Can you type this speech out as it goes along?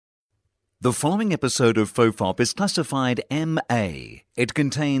The following episode of FOFOP is classified MA. It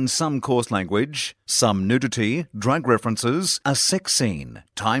contains some coarse language, some nudity, drug references, a sex scene,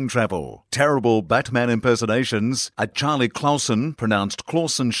 time travel, terrible Batman impersonations, a Charlie Clausen, pronounced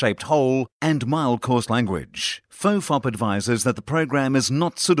Clausen-shaped hole, and mild coarse language. FOFOP advises that the program is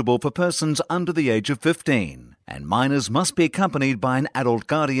not suitable for persons under the age of 15, and minors must be accompanied by an adult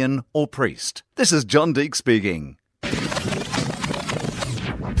guardian or priest. This is John Deek speaking.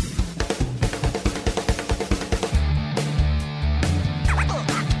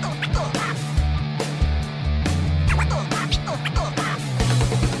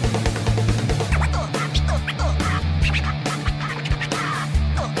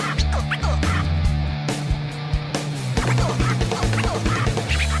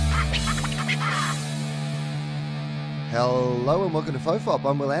 Hello and welcome to FOFOP.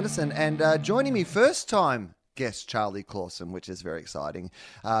 I'm Will Anderson, and joining me first time guest Charlie Clausen, which is very exciting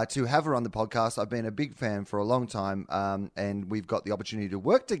to have her on the podcast. I've been a big fan for a long time, and we've got the opportunity to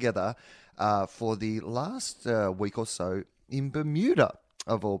work together for the last week or so in Bermuda,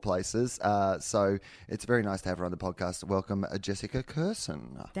 of all places. So it's very nice to have her on the podcast. Welcome, Jessica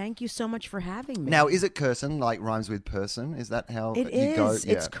Curson. Thank you so much for having me. Now, is it Curson, like rhymes with person? Is that how it you is? go?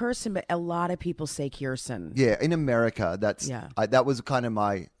 Yeah. It's Curson, but a lot of people say Kirsten. Yeah, in America, that's that was kind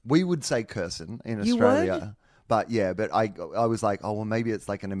of we would say Curson in Australia. Would? But I was like, oh, well, maybe it's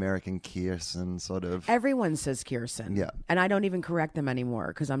like an American Kirsten sort of. Everyone says Kirsten. Yeah. And I don't even correct them anymore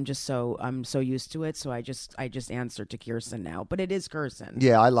because I'm so used to it. So I just answer to Kirsten now. But it is Kirsten.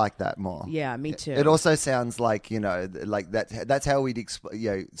 Yeah, I like that more. Yeah, me too. It also sounds like, like that's how we'd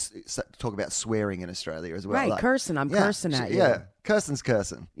talk about swearing in Australia as well. Right, like, Kirsten. I'm cursing at you. Yeah, Kirsten's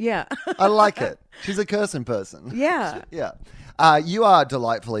cursing. Yeah. I like it. She's a cursing person. Yeah. Yeah. You are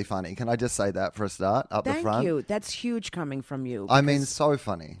delightfully funny. Can I just say that for a start up the front? Thank you. That's huge coming from you. I mean, so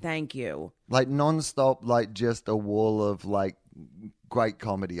funny. Thank you. Like non-stop, like just a wall of like great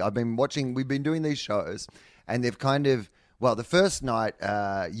comedy. We've been doing these shows and they've kind of, well, the first night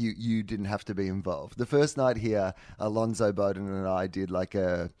you didn't have to be involved. The first night here, Alonzo Bowden and I did like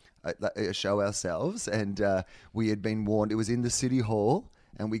a show ourselves, and we had been warned. It was in the City Hall,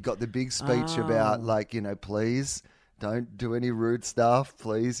 and we got the big speech about like, please don't do any rude stuff.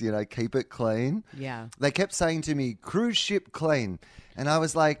 Please, keep it clean. Yeah. They kept saying to me, cruise ship clean. And I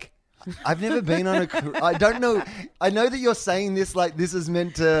was like, I've never been on a cruise. I don't know. I know that you're saying this like this is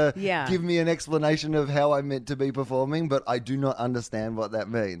meant to give me an explanation of how I'm meant to be performing, but I do not understand what that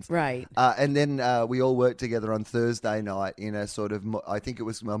means. Right. And then we all worked together on Thursday night in a sort of, I think it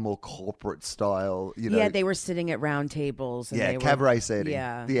was a more corporate style, Yeah, they were sitting at round tables. And cabaret setting.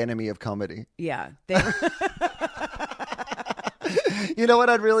 Yeah. The enemy of comedy. Yeah. You know what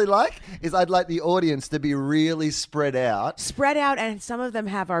I'd really like? Is I'd like the audience to be really spread out. Spread out, and some of them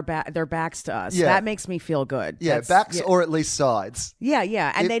have their backs to us. Yeah. That makes me feel good. Yeah, backs or at least sides. Yeah,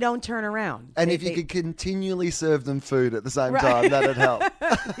 yeah, and they don't turn around. And if you could continually serve them food at the same time, that'd help.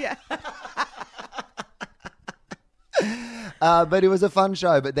 Yeah. But it was a fun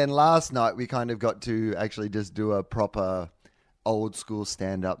show. But then last night we kind of got to actually just do a proper old school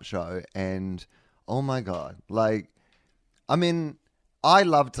stand-up show. And oh my God, I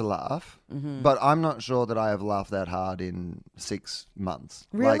love to laugh, but I'm not sure that I have laughed that hard in 6 months.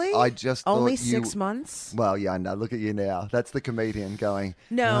 Really? I just only thought 6 months. Well, yeah, no. Look at you now. That's the comedian going.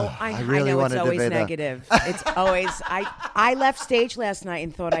 No, I really know wanted it's to always be negative. It's always. I left stage last night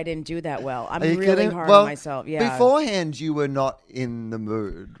and thought I didn't do that well. I'm really kidding? hard Well, on myself. Yeah. Beforehand, you were not in the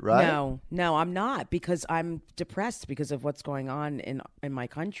mood, right? No, I'm not because I'm depressed because of what's going on in my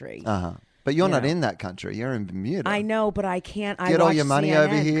country. But you're not in that country. You're in Bermuda. I know, but I can't. Get all your money CNN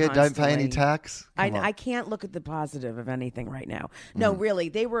over here. constantly. Don't pay any tax. I can't look at the positive of anything right now. No, really,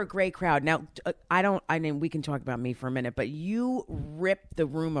 they were a great crowd. Now, I mean, we can talk about me for a minute, but you ripped the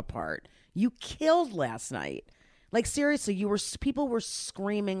room apart. You killed last night. Like seriously, people were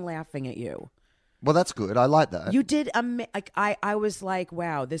screaming, laughing at you. Well, that's good. I like that. You did. I was like,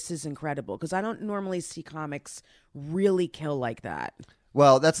 wow, this is incredible because I don't normally see comics really kill like that.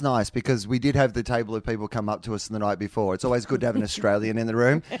 Well, that's nice because we did have the table of people come up to us the night before. It's always good to have an Australian in the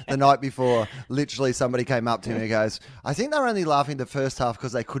room. The night before, literally somebody came up to me and goes, I think they were only laughing the first half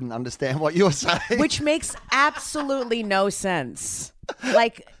because they couldn't understand what you were saying. Which makes absolutely no sense.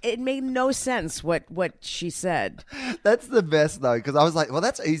 Like, it made no sense what she said. That's the best, though, because I was like, well,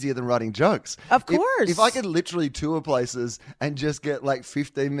 that's easier than writing jokes. Of course. If I could literally tour places and just get like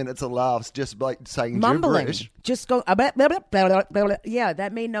 15 minutes of laughs just like saying Mumbling. gibberish. Just go, yeah,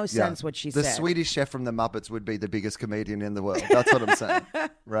 that made no sense what she The said. Swedish Chef from the Muppets would be the biggest comedian in the world. That's what I'm saying,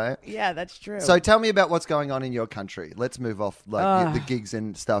 right? Yeah, that's true. So tell me about what's going on in your country. Let's move off like the gigs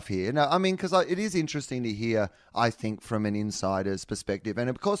and stuff here. Now, I mean, because it is interesting to hear, I think, from an insider's perspective. And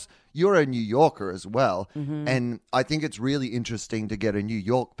of course, you're a New Yorker as well. Mm-hmm. And I think it's really interesting to get a New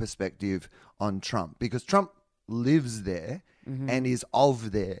York perspective on Trump because Trump lives there and is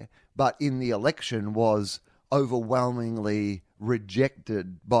of there, but in the election was overwhelmingly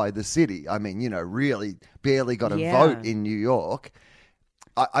rejected by the city. I mean, really barely got a vote in New York.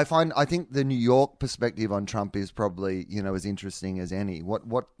 I think the New York perspective on Trump is probably, as interesting as any.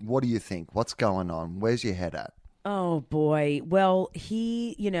 What do you think? What's going on? Where's your head at? Oh boy. Well,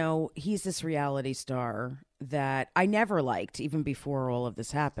 he's this reality star that I never liked even before all of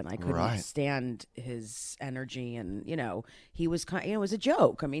this happened. I couldn't stand his energy and, he was it was a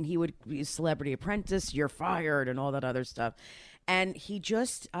joke. I mean, he would be Celebrity Apprentice, you're fired and all that other stuff. And he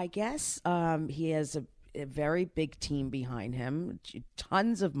just, I guess, he has a very big team behind him,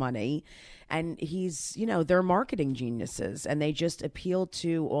 tons of money, and he's, they're marketing geniuses, and they just appeal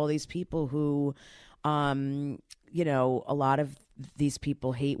to all these people who, a lot of these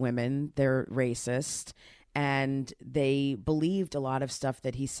people hate women, they're racist, and they believed a lot of stuff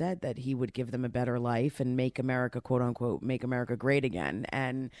that he said, that he would give them a better life and make America, quote unquote, make America great again.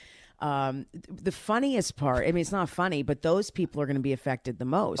 And the funniest part, I mean, it's not funny, but those people are going to be affected the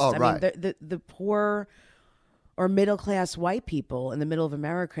most. Oh, I mean, the poor or middle class white people in the middle of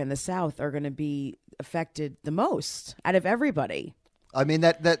America and the South are going to be affected the most out of everybody. I mean,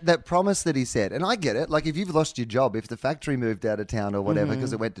 that promise that he said, and I get it. Like, if you've lost your job, if the factory moved out of town or whatever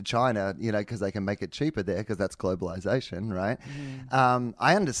because it went to China, because they can make it cheaper there because that's globalization, right?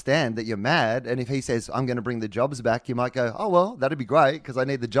 I understand that you're mad. And if he says, I'm going to bring the jobs back, you might go, oh, well, that'd be great because I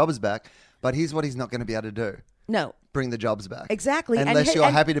need the jobs back. But here's what he's not going to be able to do. No. Bring the jobs back. Exactly. Unless you're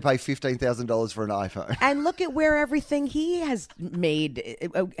happy to pay $15,000 for an iPhone. And look at where everything he has made.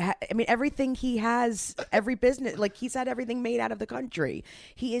 I mean, everything he has, every business, like he's had everything made out of the country.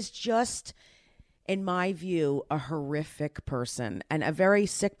 He is just, in my view, a horrific person and a very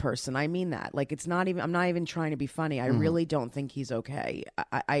sick person. I mean that. Like, it's not even, I'm not even trying to be funny. I really don't think he's okay.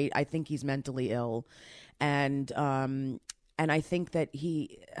 I think he's mentally ill. And I think that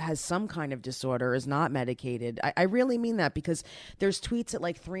he has some kind of disorder, is not medicated. I really mean that because there's tweets at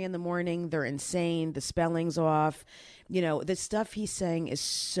like 3 a.m. They're insane. The spelling's off. The stuff he's saying is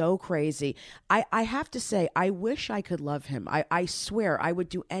so crazy. I have to say, I wish I could love him. I swear I would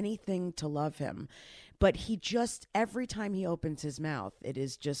do anything to love him. But he just, every time he opens his mouth, it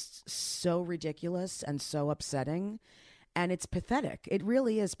is just so ridiculous and so upsetting. And it's pathetic. It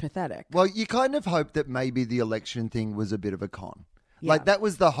really is pathetic. Well, you kind of hope that maybe the election thing was a bit of a con. Yeah. Like, that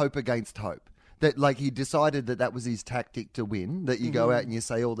was the hope against hope. That, like, he decided that was his tactic to win, that you go out and you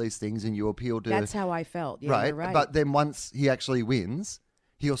say all these things and you appeal to... That's how I felt. Yeah, right? You're right. But then once he actually wins,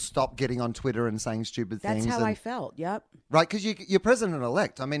 he'll stop getting on Twitter and saying stupid things. That's how I felt, yep. Right, because you're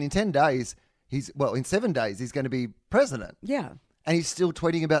president-elect. I mean, in 10 days, in 7 days, he's going to be president. Yeah. And he's still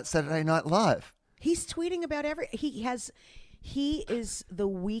tweeting about Saturday Night Live. He's tweeting about he is the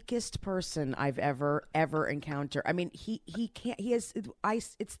weakest person I've ever encountered. I mean, it's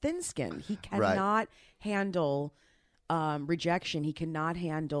thin skin. He cannot handle rejection. He cannot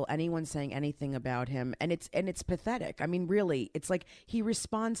handle anyone saying anything about him, and it's pathetic. I mean, really, it's like he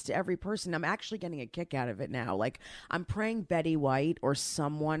responds to every person. I'm actually getting a kick out of it now. Like, I'm praying Betty White or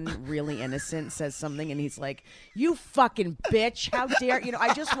someone really innocent says something, and he's like, "You fucking bitch! How dare you know?"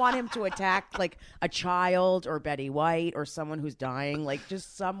 I just want him to attack like a child or Betty White or someone who's dying, like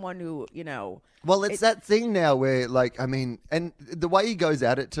just someone who Well, it's that thing now where, like, I mean, and the way he goes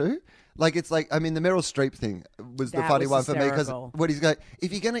at it too. Like, it's like, I mean, the Meryl Streep thing was the funny one for me because what he's going,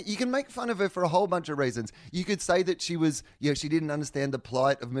 if you're going to, you can make fun of her for a whole bunch of reasons. You could say that she was, she didn't understand the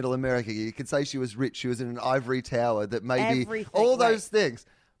plight of middle America. You could say she was rich. She was in an ivory tower, that maybe all those things,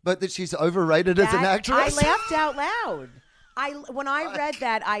 but that she's overrated as an actress. I laughed out loud. When I read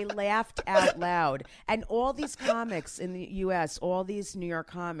that, I laughed out loud. And all these comics in the U.S., all these New York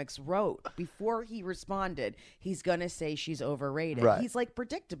comics wrote, before he responded, he's going to say she's overrated. Right. He's like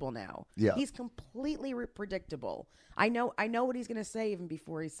predictable now. Yeah. He's completely predictable. I know what he's going to say even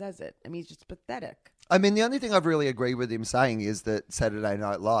before he says it. I mean, he's just pathetic. I mean, the only thing I've really agreed with him saying is that Saturday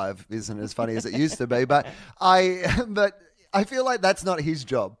Night Live isn't as funny as it used to be. But I feel like that's not his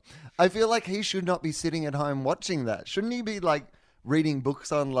job. I feel like he should not be sitting at home watching that. Shouldn't he be like reading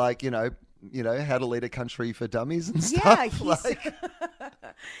books on like, how to lead a country for dummies and stuff. Yeah, he's like,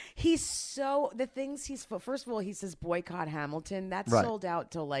 he's so the things he's first of all he says boycott Hamilton that's Right. sold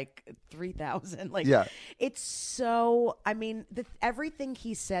out to like 3,000 like Yeah. it's so I mean everything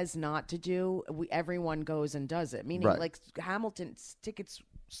he says not to do everyone goes and does it meaning Right. like Hamilton's tickets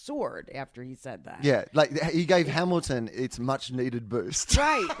soared after he said that yeah, like he gave Hamilton its much needed boost.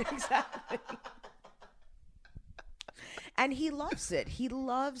 right exactly. And he loves it. He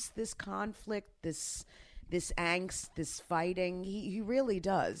loves this conflict, this angst, this fighting. He really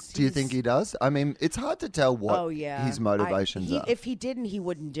does. Do you think he does? I mean, it's hard to tell what his motivations are. If he didn't, he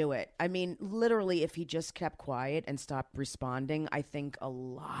wouldn't do it. I mean, literally, if he just kept quiet and stopped responding, I think a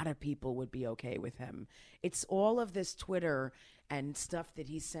lot of people would be okay with him. It's all of this Twitter and stuff that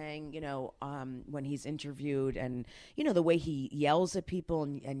he's saying, when he's interviewed and, the way he yells at people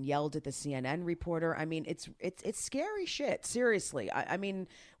and yelled at the CNN reporter. I mean, it's scary shit. Seriously. I mean,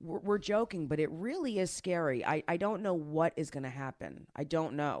 we're joking, but it really is scary. I don't know what is going to happen. I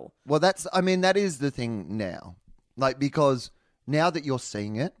don't know. Well, that is the thing now. Like, because now that you're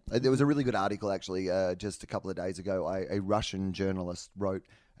seeing it, there was a really good article actually just a couple of days ago. A Russian journalist wrote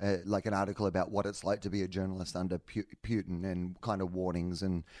like an article about what it's like to be a journalist under Putin and kind of warnings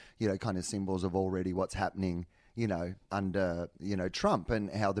and, kind of symbols of already what's happening, under, Trump and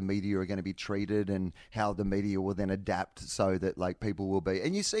how the media are going to be treated and how the media will then adapt so that like people will be,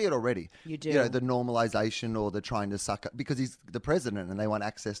 and you see it already. You do. The normalization or the trying to suck up because he's the president and they want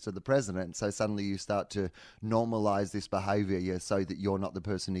access to the president. So suddenly you start to normalize this behavior so that you're not the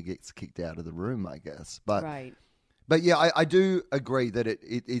person who gets kicked out of the room, I guess. But Right. But yeah, I do agree that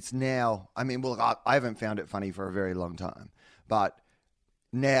it's now. I mean, well, I haven't found it funny for a very long time, but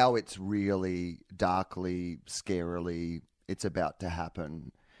now it's really darkly, scarily. It's about to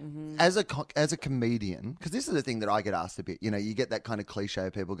happen. Mm-hmm. As a comedian, because this is the thing that I get asked a bit. You get that kind of cliche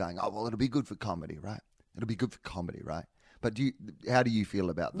of people going, "Oh, well, it'll be good for comedy, right? It'll be good for comedy, right?" But how do you feel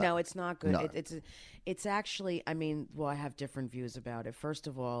about that? No, it's not good. No. It's actually, I mean, well, I have different views about it. First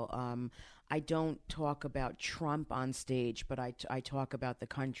of all, I don't talk about Trump on stage, but I talk about the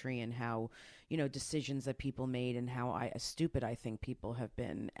country and how, decisions that people made and how stupid I think people have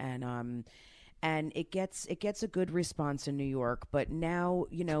been. And it gets a good response in New York, but now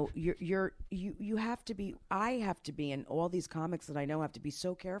you have to be. I have to be, and all these comics that I know have to be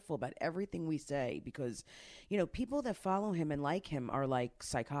so careful about everything we say because, people that follow him and like him are like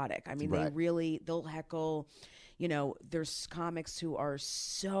psychotic. I mean, Right. they'll heckle. There's comics who are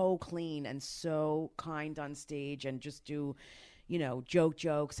so clean and so kind on stage and just do,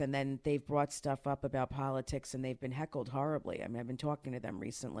 jokes, and then they've brought stuff up about politics and they've been heckled horribly. I mean, I've been talking to them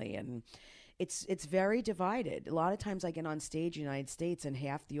recently and. It's very divided. A lot of times I get on stage in the United States and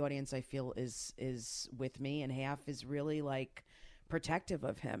half the audience I feel is with me and half is really like protective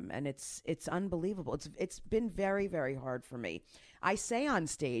of him, and it's unbelievable. It's been very, very hard for me. I say on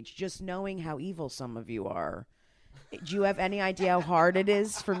stage, just knowing how evil some of you are. Do you have any idea how hard it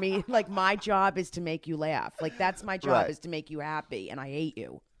is for me? Like my job is to make you laugh. Like that's my job Right. is to make you happy, and I hate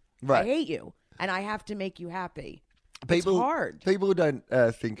you. Right. I hate you, and I have to make you happy. People, it's hard. People don't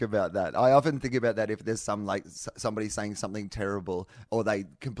think about that. I often think about that if there's somebody saying something terrible or they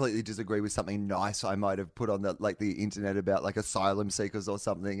completely disagree with something nice I might have put on the internet about like asylum seekers or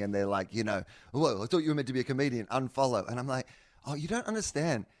something, and they're like, well, I thought you were meant to be a comedian, unfollow. And I'm like, oh, you don't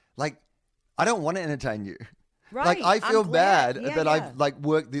understand. Like, I don't want to entertain you. Right. Like, I feel I'm glad. bad Yeah, that yeah. I've like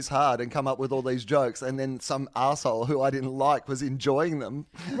worked this hard and come up with all these jokes, and then some asshole who I didn't like was enjoying them.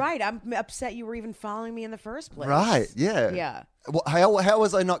 Right. I'm upset you were even following me in the first place. Right. Yeah. Yeah. Well, how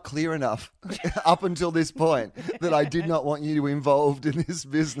was I not clear enough up until this point that I did not want you involved in this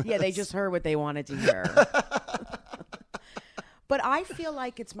business? Yeah, they just heard what they wanted to hear. But I feel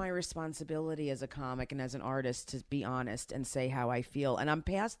like it's my responsibility as a comic and as an artist to be honest and say how I feel. And I'm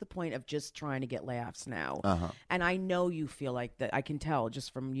past the point of just trying to get laughs now. Uh-huh. And I know you feel like that. I can tell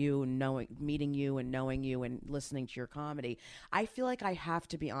just from you and meeting you and knowing you and listening to your comedy. I feel like I have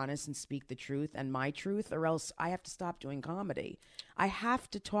to be honest and speak the truth and my truth, or else I have to stop doing comedy. I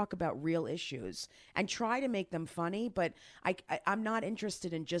have to talk about real issues and try to make them funny, but I'm not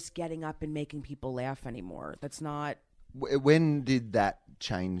interested in just getting up and making people laugh anymore. That's not... When did that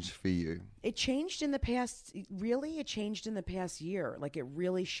change for you? It changed in the past, really, it changed in the past year. Like it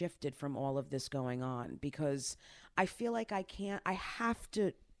really shifted from all of this going on because I feel like I have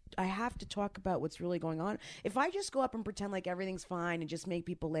to talk about what's really going on. If I just go up and pretend like everything's fine and just make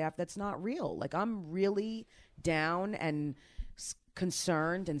people laugh, that's not real. Like I'm really down and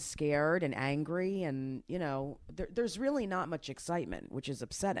concerned and scared and angry, and there's really not much excitement, which is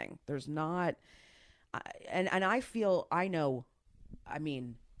upsetting. There's not. And I know I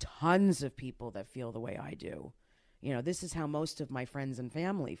mean, tons of people that feel the way I do. You know, this is how most of my friends and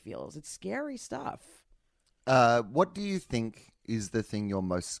family feels. It's scary stuff. What do you think is the thing you're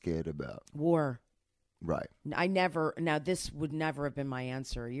most scared about? War. Right. Now this would never have been my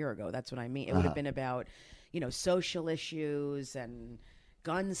answer a year ago. That's what I mean. It would have been about, social issues and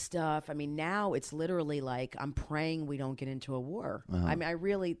gun stuff. I mean, now it's literally like I'm praying we don't get into a war. I mean, I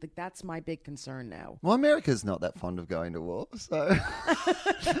really think that's my big concern now. Well, America's not that fond of going to war, so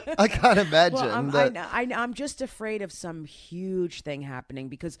I can't imagine. Well, I'm just afraid of some huge thing happening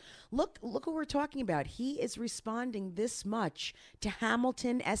because look what we're talking about. He is responding this much to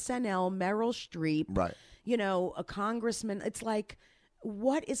Hamilton, SNL, Meryl Streep, right? A congressman. It's like,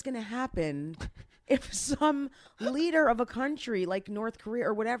 what is going to happen if some leader of a country like North Korea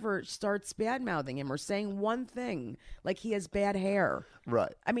or whatever starts bad-mouthing him or saying one thing, like he has bad hair?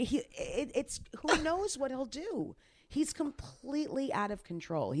 Right. I mean, it's who knows what he'll do. He's completely out of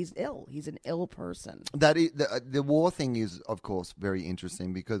control. He's ill. He's an ill person. That is, the war thing is, of course, very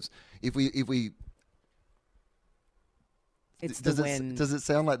interesting because if we It's the wind. Does it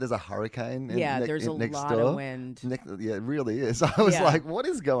sound like there's a hurricane? There's a next lot door? of wind. Yeah, it really is. I was like, what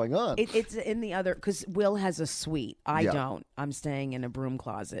is going on? It's in the other, because Will has a suite. I Yeah. don't. I'm staying in a broom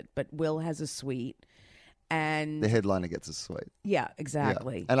closet, but Will has a suite. And The headliner gets a suite. yeah,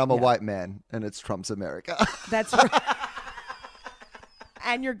 exactly. Yeah. And I'm a Yeah. white man, and it's Trump's America. That's right.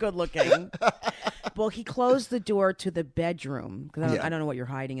 And you're good looking. Well, he closed the door to the bedroom because I don't know what you're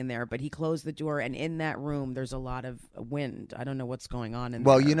hiding in there, but he closed the door, and in that room, there's a lot of wind. I don't know what's going on in there.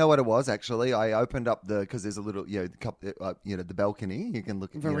 Well, you know what it was actually. I opened up because there's a little, the balcony. You can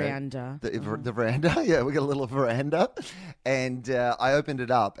look at Veranda. the veranda. Yeah, we got a little veranda, and I opened it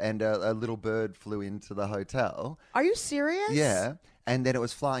up, and a little bird flew into the hotel. Are you serious? Yeah. And then it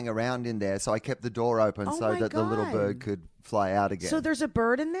was flying around in there, so I kept the door open Oh so my that the little God. bird could fly out again. So there's a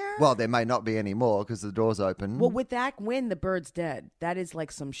bird in there? Well, there may not be any more because the door's open. Well, with that wind, the bird's dead. That is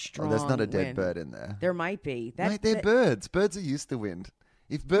like some strong there's not a dead wind. bird in there. There might be. Mate, they're birds. Birds are used to wind.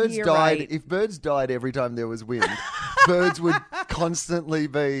 If birds You're died, right. if birds died every time there was wind, birds would constantly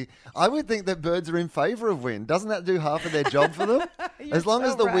be. I would think that birds are in favour of wind. Doesn't that do half of their job for them? You're As long so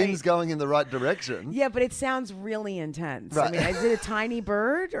as the right. wind's going in the right direction. Yeah, but it sounds really intense. Right. I mean, is it a tiny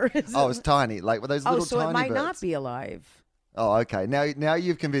bird or is Oh, it? it's tiny, like those little so tiny it might birds. not be alive. Oh, okay. Now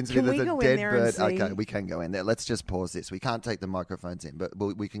you've convinced Can me we there's go a in dead there and bird. see? Okay, we can go in there. Let's just pause this. We can't take the microphones in, but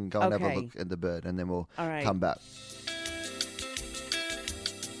we can go and have a Okay. look at the bird, and then we'll All right. come back.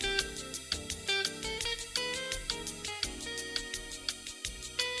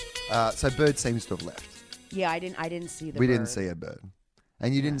 So bird seems to have left. Yeah, I didn't see the We bird. didn't see a bird.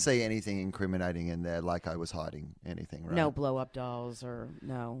 And you didn't see anything incriminating in there, like I was hiding anything, right? No blow-up dolls or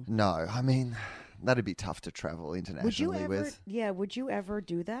no. No, I mean, that'd be tough to travel Would you internationally ever? with. Yeah, would you ever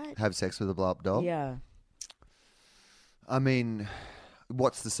do that? Have sex with a blow-up doll? Yeah. I mean,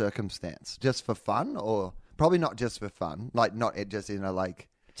 what's the circumstance? Just for fun, or probably not just for fun? Like not just like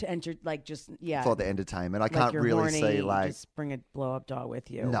To enter, like just yeah. for the entertainment. I like can't you're really horny, see like. just bring a blow-up doll with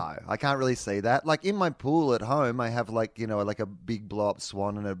you. No, I can't really see that. Like in my pool at home, I have like a big blow-up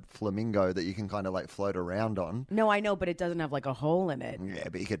swan and a flamingo that you can kind of like float around on. No, I know, but it doesn't have like a hole in it. Yeah,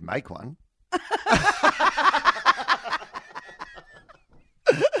 but you could make one.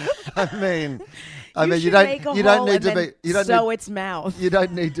 I mean, you should don't make a you don't hole need and to then be you don't sew need, its mouth. you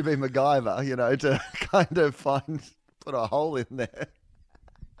don't need to be MacGyver, to kind of put a hole in there.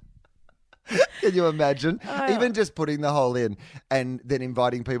 Can you imagine? Even just putting the hole in and then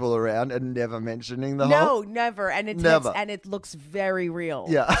inviting people around and never mentioning the hole? No, never. And Never. and it looks very real.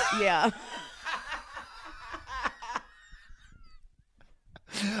 Yeah. Yeah.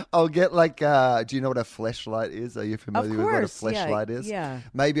 I'll get like, do you know what a fleshlight is? Are you familiar with what a course, yeah, fleshlight is? yeah.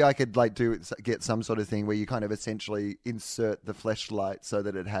 Maybe I could get some sort of thing where you kind of essentially insert the fleshlight so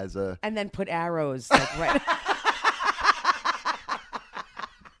that it has a. And then put arrows like right.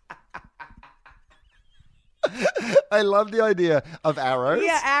 I love the idea of arrows.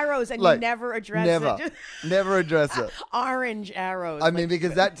 Yeah, arrows, and Like, you never address Never, it. never address it. Orange arrows. I mean,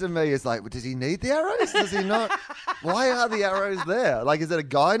 because that to me is like, does he need the arrows? Does he not? Why are the arrows there? Like, is it a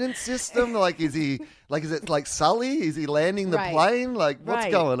guidance system? Like, is it like Sully? Is he landing the Right. plane? Like, what's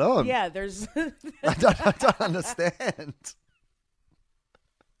Right. going on? Yeah, there's. I don't understand.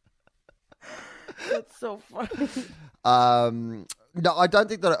 That's so funny. No, I don't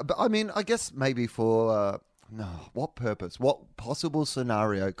think that. But I mean, I guess maybe for no. What purpose? What possible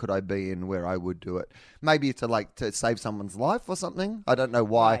scenario could I be in where I would do it? Maybe to save someone's life or something. I don't know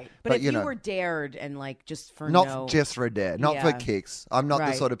why. Right. But if you know, were dared and like just for not no. just for a dare, not for Yeah. kicks. I'm not the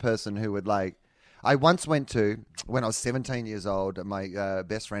Right. sort of person who would like. I once went to, when I was 17 years old, my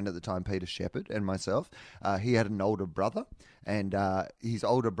best friend at the time, Peter Shepherd, and myself, he had an older brother. And his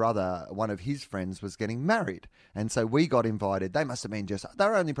older brother, one of his friends, was getting married. And so we got invited. They must have been they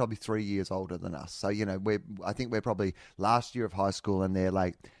were only probably 3 years older than us. So, I think we're probably last year of high school and they're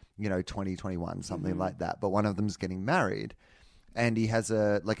like, 20, 21, something like that. But one of them's getting married. And he has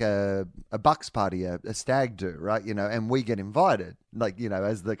a bucks party, a stag do, right? And we get invited,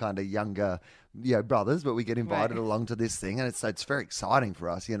 as the kind of younger, brothers, but we get invited along to this thing. And it's very exciting for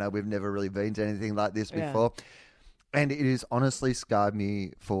us. We've never really been to anything like this before. And it has honestly scarred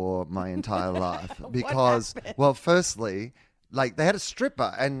me for my entire life because, well, firstly, they had a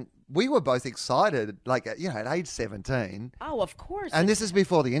stripper and we were both excited, at age 17. Oh, of course. And this is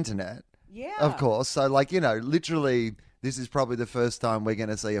before the internet. Yeah. Of course. So, literally, this is probably the first time we're going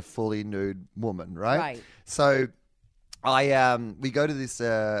to see a fully nude woman, right? Right. So we go to this,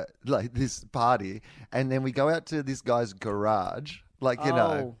 this party and then we go out to this guy's garage,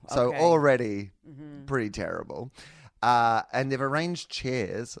 so already pretty terrible. And they've arranged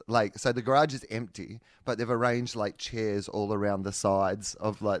chairs, so the garage is empty, but they've arranged chairs all around the sides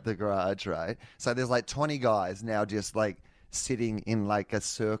of the garage, right? So there's 20 guys now just sitting in a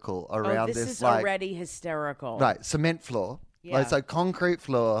circle around this this. This is already hysterical. Right, cement floor. Yeah. So concrete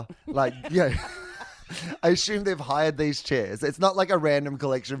floor, yeah. I assume they've hired these chairs. It's not a random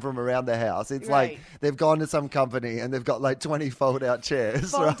collection from around the house. It's they've gone to some company and they've got 20 fold-out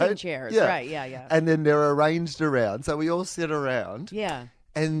chairs, Folding right? chairs, yeah. right, yeah. And then they're arranged around. So we all sit around. Yeah.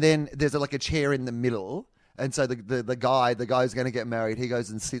 And then there's a chair in the middle. And so the guy's going to get married. He goes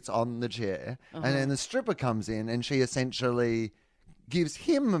and sits on the chair. And then the stripper comes in and she essentially gives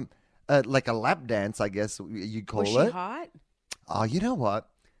him a lap dance, I guess you'd call it. Was she hot? Oh, you know what?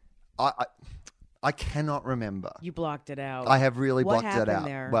 I cannot remember. You blocked it out. I have really What blocked it happened out.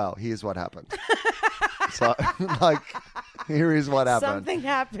 there? Well, here's what happened. So, here is what happened. Something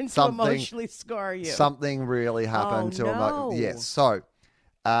happened to emotionally scar you. Something really happened to no. Yes. So, You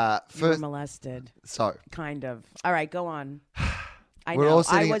were first, molested. so Kind of. All right, go on. I We're know. all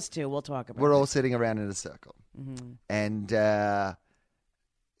sitting- I was too. We'll talk about we're it. all sitting around in a circle, and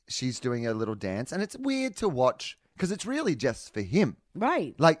she's doing a little dance, and it's weird to watch because it's really just for him.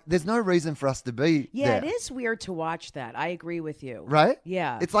 Right. There's no reason for us to be Yeah, there. it is weird to watch that. I agree with you. Right?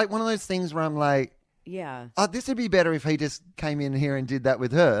 Yeah. It's one of those things where I'm like, Yeah. oh, this would be better if he just came in here and did that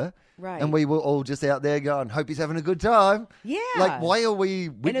with her. Right. And we were all just out there going, hope he's having a good time. Yeah. Why are we In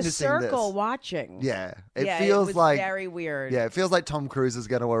a witnessing circle this? watching. Yeah. Yeah, feels it was like very weird. Yeah, it feels like Tom Cruise is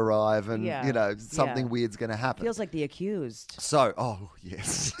going to arrive and, Yeah. something Yeah. weird's going to happen. Feels like The Accused. So, oh,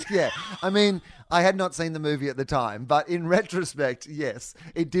 yes. Yeah. I mean, I had not seen the movie at the time, but in retrospect, yes,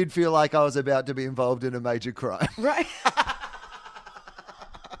 it did feel like I was about to be involved in a major crime. Right.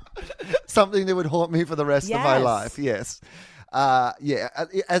 Something that would haunt me for the rest of my Yes. life. Yes.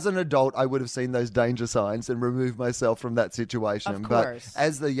 As an adult, I would have seen those danger signs and removed myself from that situation. Of But course.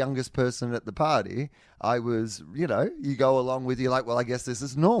 as the youngest person at the party, I was, you go along with, you're like, well, I guess this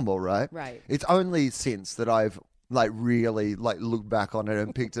is normal, right? Right. It's only since that I've really looked back on it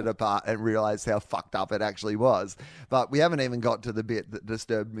and picked it apart and realized how fucked up it actually was. But we haven't even got to the bit that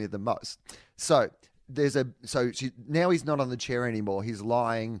disturbed me the most. So now he's not on the chair anymore. He's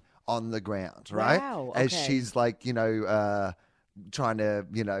lying on the ground, right? Wow, As okay. she's trying to,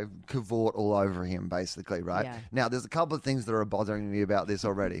 cavort all over him, basically, right? Yeah. Now, there's a couple of things that are bothering me about this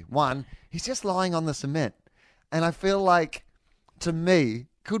already. One, he's just lying on the cement. And I feel like, to me,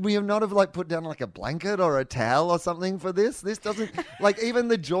 could we have not have put down a blanket or a towel or something for this? This doesn't even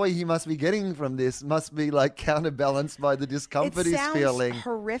the joy he must be getting from this must be counterbalanced by the discomfort It he's sounds feeling.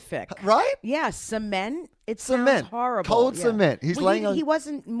 horrific. Right? Yeah, cement. It Cement. sounds horrible. Cold Yeah. cement. He's laying on. He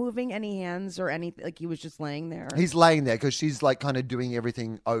wasn't moving any hands or anything. He was just laying there. He's laying there because she's kind of doing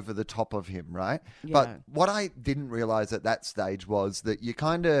everything over the top of him, right? Yeah. But what I didn't realize at that stage was that you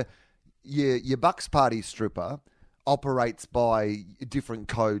kind of your Bucks Party stripper operates by a different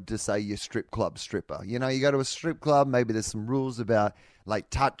code to say your strip club stripper. You go to a strip club, maybe there's some rules about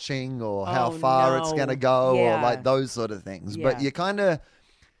touching or how far it's no. going to go Yeah. or those sort of things. Yeah. But your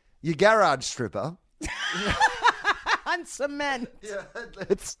garage stripper. On cement. Yeah,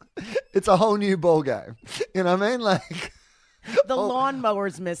 it's a whole new ball game. You know what I mean? The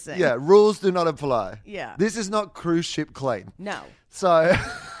lawnmower's missing. Yeah, rules do not apply. Yeah. This is not cruise ship clean. No. So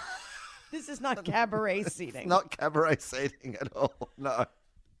This is not cabaret seating. not cabaret seating at all. No.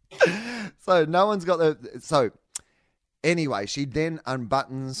 So no one's got so anyway, she then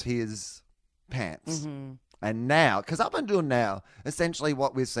unbuttons his pants. And now, because up until now, essentially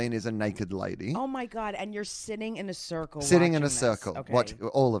what we've seen is a naked lady. Oh my God. And you're sitting in a circle. Sitting in a watching this. circle, Okay. watch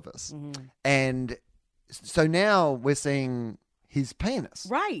all of us. And so now we're seeing his penis.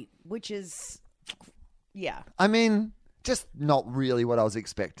 Right. Which is, yeah. I mean, just not really what I was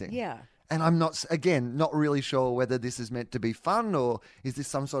expecting. Yeah. And I'm not really sure whether this is meant to be fun or is this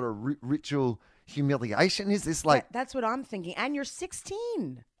some sort of ritual humiliation? Is this like... That's what I'm thinking. And you're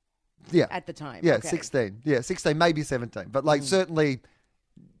 16 yeah. at the time. Yeah, Okay. 16. Yeah, 16, maybe 17. But like certainly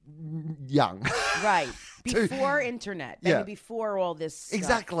young. Right. Before internet. I Yeah. mean, before all this stuff.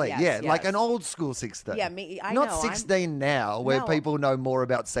 Exactly. Yes, yeah, like yes. an old school 16. Yeah, I Not know. 16 now where No. people know more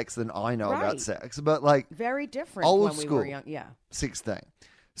about sex than I know about Right. sex. But like Very different Old when we school. were young. Yeah. 16.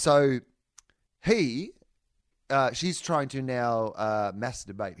 So she's trying to now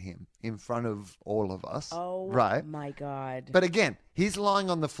masturbate him in front of all of us. Oh, right. my God. But again, he's lying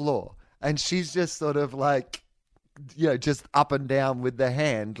on the floor and she's just sort of like, just up and down with the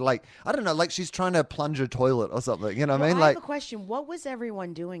hand. Like, I don't know, like she's trying to plunge a toilet or something. You know what I mean? I Like, have a question. What was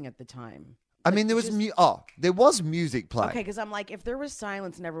everyone doing at the time? I mean, there was there was music playing. Okay, because I'm like, if there was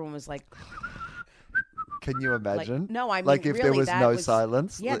silence and everyone was like... Can you imagine? no, I mean, like if there really, was that no was-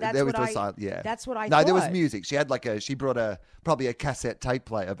 silence. Yeah, that's there was what no I- silence. Yeah, that's what I No, there was thought. music. She had she brought probably a cassette tape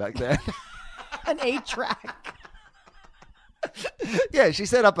player back then. An 8-track. Yeah, she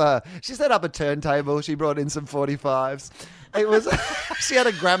set up a turntable. She brought in some 45s. It was she had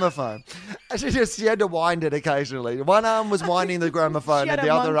a gramophone. She had to wind it occasionally. One arm was winding the gramophone, She had and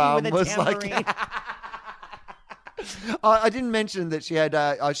a the other monkey arm with a was tambourine. like. I didn't mention that she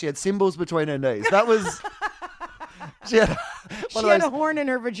had cymbals between her knees. That was she had one She of had those. a horn in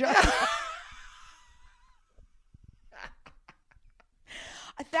her vagina.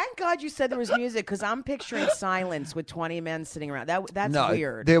 Thank God you said there was music, because I'm picturing silence with 20 men sitting around. That's No,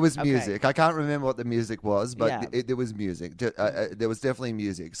 weird. there was Okay. music. I can't remember what the music was, but Yeah. there was music. There was definitely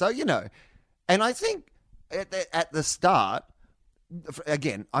music. So, and I think at the start,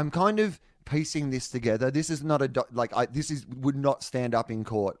 again, I'm kind of piecing this together. This is not would not stand up in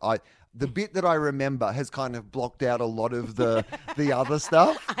court. The bit that I remember has kind of blocked out a lot of the other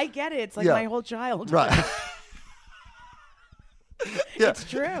stuff. I get it. It's like Yeah. my whole childhood. Right. Yeah. It's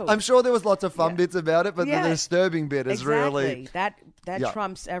true. I'm sure there was lots of fun bits about it, but Yeah. the disturbing bit is really... that Yeah.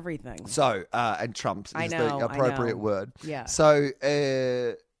 trumps everything. So, and trumps I is know, the I appropriate know. word. Yeah. So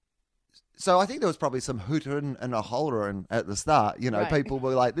I think there was probably some hooter and a hollering at the start. Right. People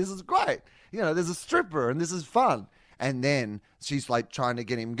were like, this is great. There's a stripper and this is fun. And then she's like trying to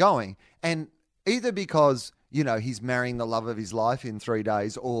get him going. And either because, he's marrying the love of his life in 3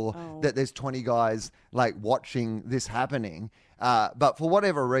 days, or that there's 20 guys like watching this happening. But for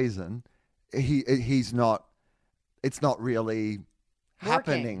whatever reason, it's not really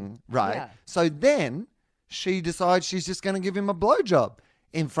happening, right? Yeah. So then she decides she's just going to give him a blowjob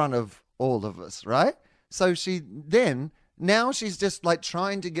in front of all of us, right? So now she's just like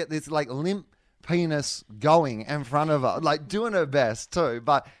trying to get this like limp penis going in front of her, like doing her best too.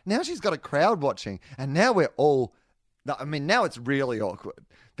 But now she's got a crowd watching, and now now it's really awkward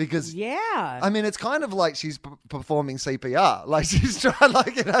because it's kind of like she's performing CPR. Like she's trying,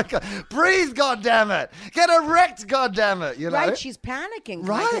 breathe, goddammit, get erect, goddammit. Right, she's panicking.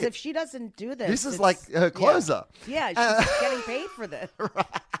 Right. Because if she doesn't do this, is like her closer. Yeah, she's getting paid for this.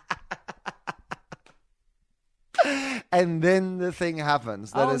 And then the thing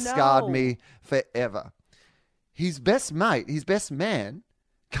happens that has scarred me forever. His best mate, his best man,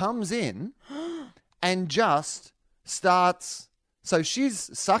 comes in and just starts. So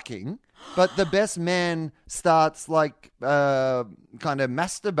she's sucking, but the best man starts like kind of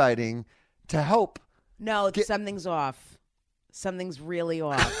masturbating to help. No, something's off. Something's really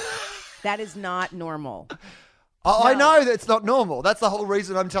off. That is not normal. I know that's not normal. That's the whole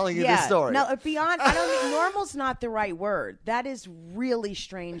reason I'm telling you this story. No, beyond, I don't think normal's not the right word. That is really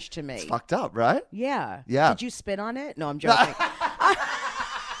strange to me. It's fucked up, right? Yeah. Yeah. Did you spit on it? No, I'm joking.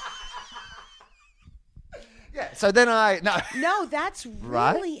 Yeah. So then No, that's really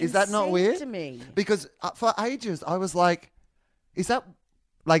right? Is that not insane weird to me? Because for ages I was like, is that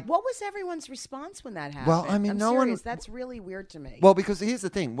like? What was everyone's response when that happened? Well, I mean, I'm no one- serious. That's really weird to me. Well, because here's the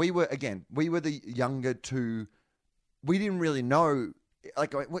thing: we were the younger two. We didn't really know,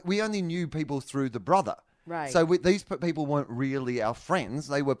 like we only knew people through the brother. Right. So these people weren't really our friends.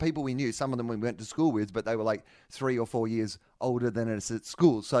 They were people we knew. Some of them we went to school with, but they were like 3 or 4 years older than us at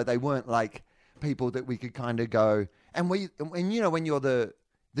school. So they weren't like people that we could kind of go. And when you're the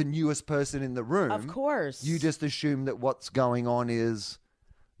newest person in the room, Of course. you just assume that what's going on is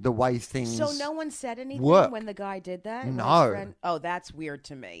the way things. So no one said anything work. when the guy did that? When No. his friend- Oh, that's weird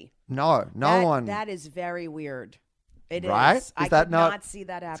to me. No one. That is very weird. It Right? is. I that could not- not see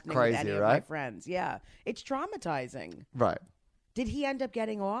that happening crazy, with any of my right? friends. Yeah. It's traumatizing. Right. Did he end up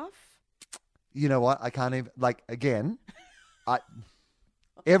getting off? You know what? I can't even, like, again,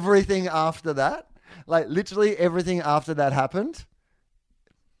 everything after that, like literally everything after that happened.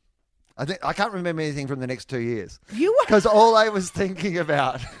 I can't remember anything from the next 2 years. Because all I was thinking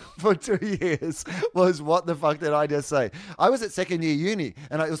about for 2 years was, what the fuck did I just say? I was at second year uni,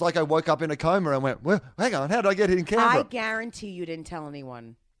 and it was like I woke up in a coma and went, well, hang on, how did I get in Canberra? I guarantee you didn't tell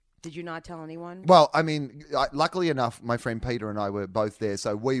anyone. Did you not tell anyone? Well, I mean, luckily enough, my friend Peter and I were both there,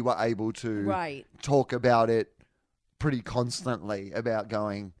 so we were able to talk about it pretty constantly, about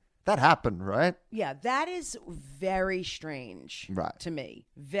going, that happened, right? Yeah, that is very strange to me.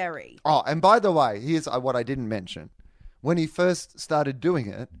 Very. Oh, and by the way, here's what I didn't mention. When he first started doing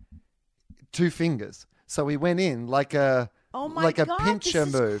it, 2 fingers. So he went in like a pincher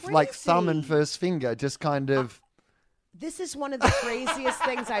move, like thumb and first finger, just kind of. This is one of the craziest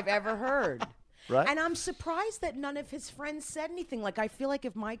things I've ever heard. Right? And I'm surprised that none of his friends said anything. Like, I feel like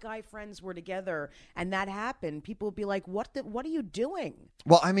if my guy friends were together and that happened, people would be like, what are you doing?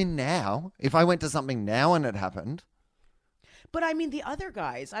 Well, I mean, now, if I went to something now and it happened. But I mean, the other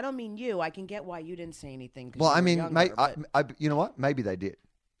guys, I don't mean you. I can get why you didn't say anything. Well, I mean, younger, you know what? Maybe they did.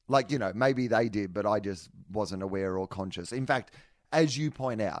 Like, you know, maybe they did, but I just wasn't aware or conscious. In fact, as you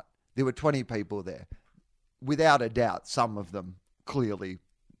point out, there were 20 people there. Without a doubt, some of them clearly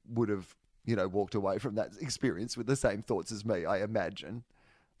would have, you know, walked away from that experience with the same thoughts as me, I imagine.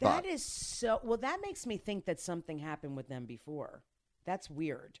 That is so... Well, that makes me think that something happened with them before. That's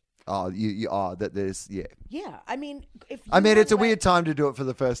weird. Oh, you are that there's... Yeah. Yeah. I mean, it's a weird time to do it for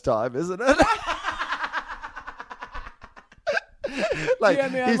the first time, isn't it? Like, yeah,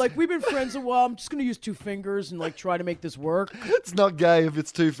 man, like, we've been friends a while. I'm just going to use 2 fingers and, like, try to make this work. It's not gay if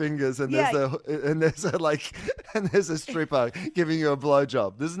it's 2 fingers and there's a stripper giving you a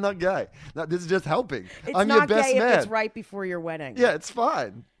blowjob. This is not gay. No, this is just helping. I'm your best gay man. If it's right before your wedding. Yeah, it's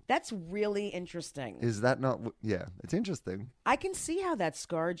fine. That's really interesting. Is that not... Yeah, it's interesting. I can see how that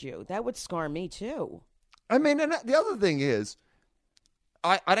scarred you. That would scar me, too. I mean, and the other thing is,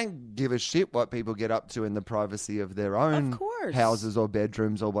 I don't give a shit what people get up to in the privacy of their own houses or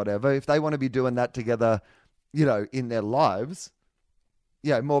bedrooms or whatever. If they want to be doing that together, you know, in their lives,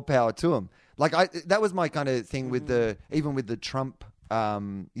 yeah, more power to them. Like, that was my kind of thing with even with the Trump,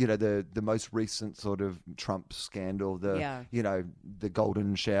 you know, the most recent sort of Trump scandal, you know, the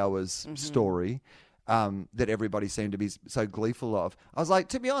golden showers story that everybody seemed to be so gleeful of. I was like,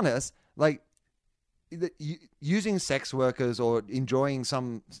 to be honest, like, using sex workers or enjoying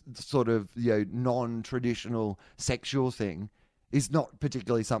some sort of, you know, non-traditional sexual thing is not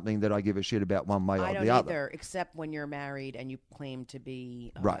particularly something that I give a shit about one way or the other. I don't either, except when you're married and you claim to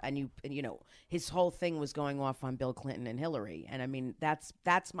be right. And you know, his whole thing was going off on Bill Clinton and Hillary, and I mean that's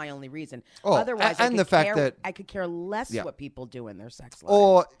my only reason. Otherwise, I could care less what people do in their sex lives.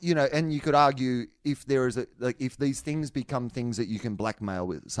 Or, you know, and you could argue if there is if these things become things that you can blackmail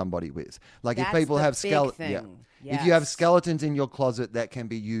with somebody with, like that's if people have yes. if you have skeletons in your closet that can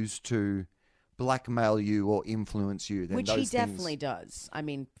be used to blackmail you or influence you, then which those he things... definitely does. I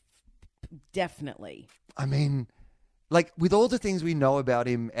mean, definitely. I mean, like, with all the things we know about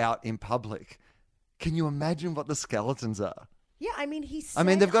him out in public, can you imagine what the skeletons are? Yeah, I mean,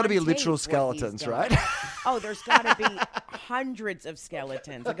 they've got to be literal skeletons, right? Oh, there's got to be hundreds of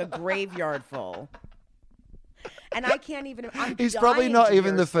skeletons, like a graveyard full. And I can't even. He's probably not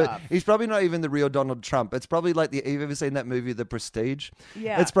even He's probably not even the real Donald Trump. It's probably like you've ever seen that movie, The Prestige?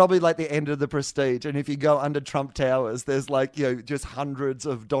 Yeah. It's probably like the end of The Prestige. And if you go under Trump Towers, there's like, you know, just hundreds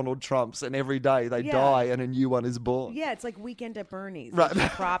of Donald Trumps, and every day they die and a new one is born. Yeah, it's like Weekend at Bernie's. Right. They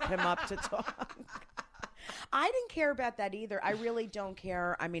prop him up to talk. I didn't care about that either. I really don't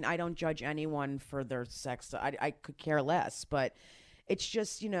care. I mean, I don't judge anyone for their sex. I could care less, but it's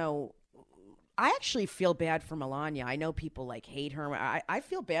just, you know. I actually feel bad for Melania. I know people like hate her. I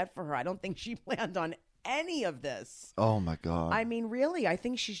feel bad for her. I don't think she planned on any of this. Oh my God. I mean, really, I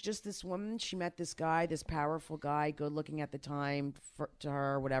think she's just this woman. She met this guy, this powerful guy, good looking at the time to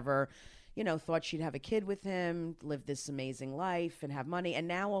her, whatever, you know, thought she'd have a kid with him, live this amazing life and have money. And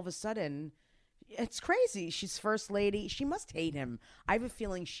now all of a sudden, it's crazy. She's first lady. She must hate him. I have a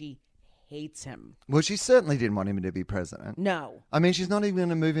feeling she hates him. Well, she certainly didn't want him to be president. No. I mean, she's not even going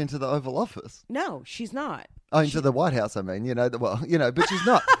to move into the Oval Office. No, she's not. Oh, into the White House, I mean, you know, but she's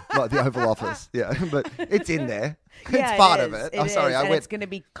not. Well, the Oval Office, yeah, but it's in there. Yeah, it's part of it. I'm sorry, it's going to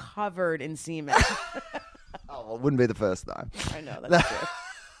be covered in semen. Oh, well, it wouldn't be the first time. I know, that's true.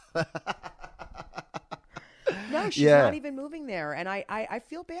 No, she's Yeah. not even moving there. And I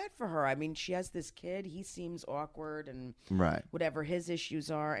feel bad for her. I mean, she has this kid. He seems awkward and Right. whatever his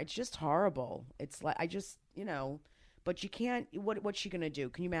issues are. It's just horrible. It's like, I just, but you can't, what's she going to do?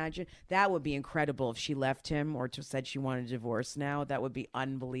 Can you imagine? That would be incredible if she left him or just said she wanted a divorce now. That would be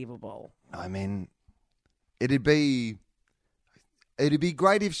unbelievable. I mean, it'd be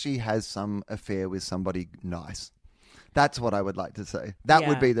great if she has some affair with somebody nice. That's what I would like to say. That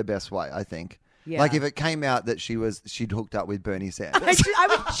would Yeah. be the best way, I think. Yeah. Like if it came out that she'd hooked up with Bernie Sanders. I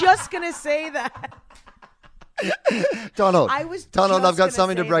was just going to say that. Donald, I was Donald, just I've got gonna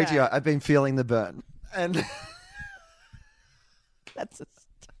something to say break to you. that. I've been feeling the burn. And That's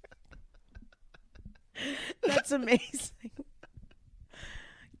amazing.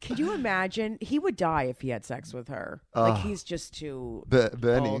 Can you imagine? He would die if he had sex with her. Like he's just too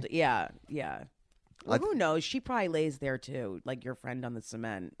Bernie. old. Yeah, yeah. Well, who knows? She probably lays there too, like your friend on the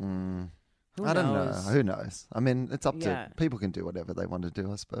cement. Who I don't know. knows? Who knows? I mean, it's up Yeah. to people can do whatever they want to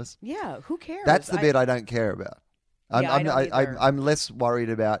do, I suppose. Yeah, who cares? That's the bit I don't care about. I don't either. I'm less worried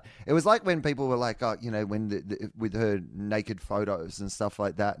about. It was like when people were like, oh, when with her naked photos and stuff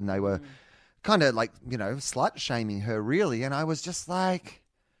like that, and they were kind of like, slut shaming her really, and I was just like,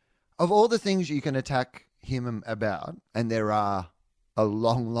 of all the things you can attack him about, and there are a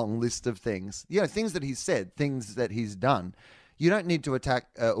long, long list of things, things that he's said, things that he's done. You don't need to attack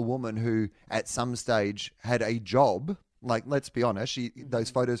a woman who at some stage had a job. Like, let's be honest,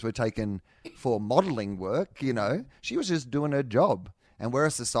 those photos were taken for modeling work, She was just doing her job. And we're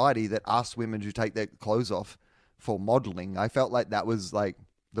a society that asks women to take their clothes off for modeling. I felt like that was like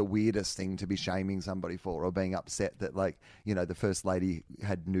the weirdest thing to be shaming somebody for, or being upset that the first lady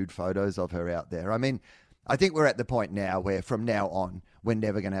had nude photos of her out there. I mean, I think we're at the point now where from now on, we're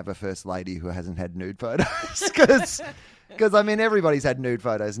never going to have a first lady who hasn't had nude photos. Because, I mean, everybody's had nude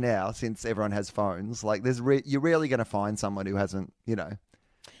photos now since everyone has phones. Like, you're rarely going to find someone who hasn't,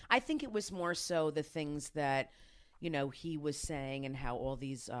 I think it was more so the things that, he was saying and how all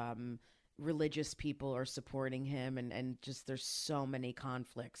these religious people are supporting him and just there's so many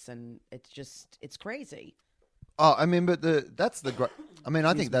conflicts and it's crazy. Oh, I mean, but that's the great. I mean,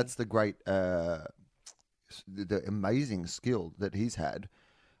 I think that's the great, the amazing skill that he's had,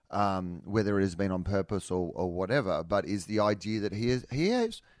 whether it has been on purpose or whatever. But is the idea that he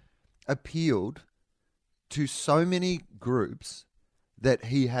has appealed to so many groups that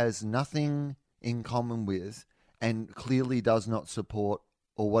he has nothing in common with, and clearly does not support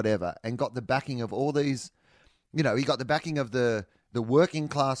or whatever, and got the backing of all these. He got the backing of the working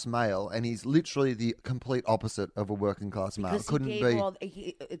class male, and he's literally the complete opposite of a working class male. Because Couldn't he be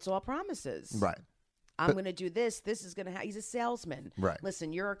gave it's all promises. right. I'm going to do this. This is going to happen. He's a salesman. Right.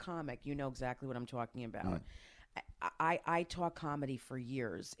 Listen, you're a comic. You know exactly what I'm talking about. I taught comedy for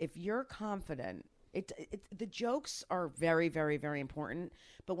years. If you're confident, the jokes are very, very, very important.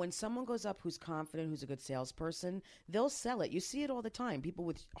 But when someone goes up who's confident, who's a good salesperson, they'll sell it. You see it all the time. People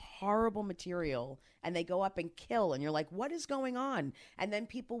with horrible material, and they go up and kill. And you're like, what is going on? And then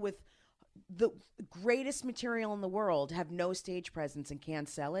people with the greatest material in the world have no stage presence and can't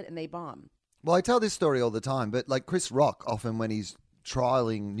sell it, and they bomb. Well, I tell this story all the time, but like Chris Rock, often when he's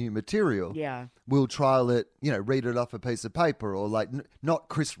trialing new material, will trial it, read it off a piece of paper, or like not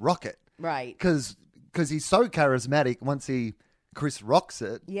Chris Rock it. Right. Because he's so charismatic once he Chris Rocks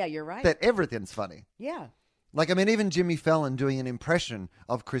it. Yeah, you're right. That everything's funny. Yeah. Like, I mean, even Jimmy Fallon doing an impression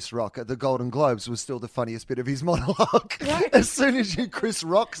of Chris Rock at the Golden Globes was still the funniest bit of his monologue. Right. As soon as you Chris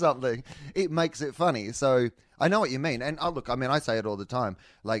Rock something, it makes it funny. So I know what you mean. And look, I mean, I say it all the time.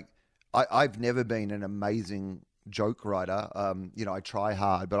 Like, I've never been an amazing joke writer. I try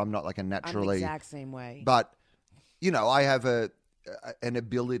hard, but I'm not like a naturally. I'm the exact same way. But, I have an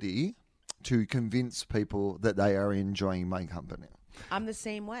ability to convince people that they are enjoying my company. I'm the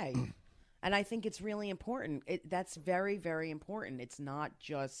same way. And I think it's really important. That's very, very important. It's not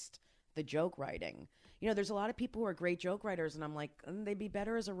just the joke writing. There's a lot of people who are great joke writers, and I'm like, they'd be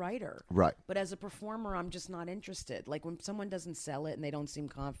better as a writer. Right. But as a performer, I'm just not interested. Like when someone doesn't sell it and they don't seem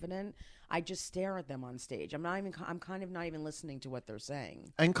confident, I just stare at them on stage. I'm kind of not even listening to what they're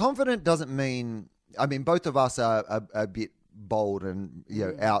saying. And confident doesn't mean, I mean, both of us are a bit bold and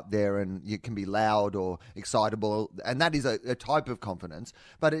out there, and you can be loud or excitable, and that is a type of confidence,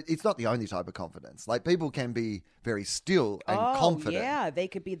 but it's not the only type of confidence. Like, people can be very still and confident. Yeah, they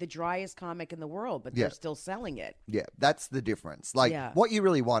could be the driest comic in the world, but they're still selling it. Yeah, that's the difference. Like, what you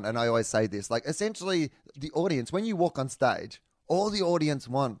really want, and I always say this, like, essentially the audience, when you walk on stage, all the audience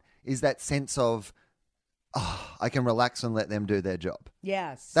want is that sense of, I can relax and let them do their job.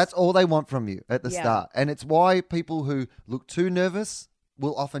 Yes. That's all they want from you at the start. And it's why people who look too nervous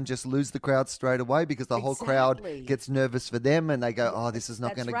will often just lose the crowd straight away because the whole crowd Exactly. gets nervous for them and they go, oh, this is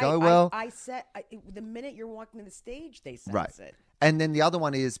not That's going to right. go well. I said the minute you're walking to the stage, they sense Right. it. And then the other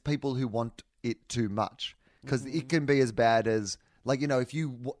one is people who want it too much because it can be as bad as, like, you know, if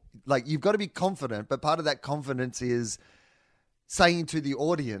you, like, you've got to be confident, but part of that confidence is saying to the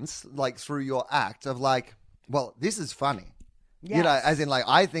audience, like, through your act of like, well, this is funny. You know, Yes. as in, like,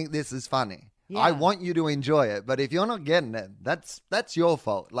 I think this is funny. I Yeah. want you to enjoy it, but if you're not getting it, that's your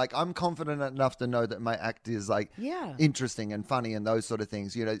fault. Like, I'm confident enough to know that my act is like Yeah. interesting and funny and those sort of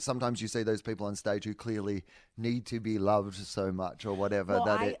things. You know, sometimes you see those people on stage who clearly need to be loved so much or whatever Well,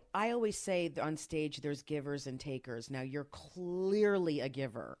 that I always say on stage there's givers and takers. Now, you're clearly a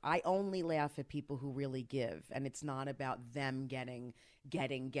giver. I only laugh at people who really give, and it's not about them getting,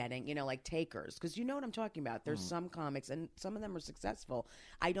 you know, like takers. Because you know what I'm talking about. There's some comics, and some of them are successful.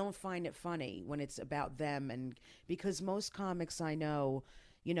 I don't find it funny when it's about them, and because most comics I know,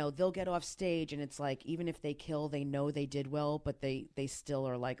 you know, they'll get off stage, and it's like, even if they kill, they know they did well, but they still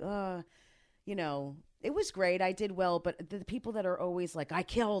are like, you know, it was great, I did well, but the people that are always like, I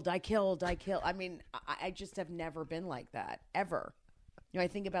killed. I mean, I just have never been like that, ever. You know, I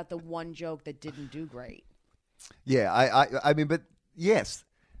think about the one joke that didn't do great. Yeah, I mean, but yes.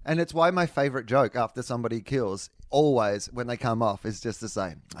 And it's why my favorite joke after somebody kills, always when they come off, is just to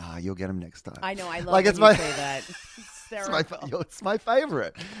say, you'll get them next time. I know, I love Like, when it's you my- say that. Hysterical. It's my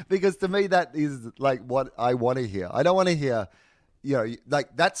favorite because to me that is like what I want to hear. I don't want to hear, you know,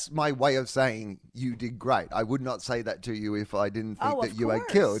 like that's my way of saying you did great. I would not say that to you if I didn't think Oh, that of you had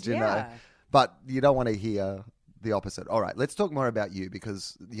course, killed, you know. yeah. But you don't want to hear the opposite. All right, let's talk more about you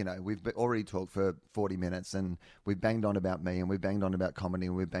because, you know, we've already talked for 40 minutes and we've banged on about me and we've banged on about comedy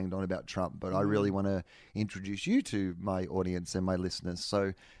and we've banged on about Trump. But I really want to introduce you to my audience and my listeners.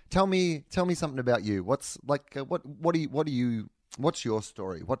 So tell me something about you. What's like, what's your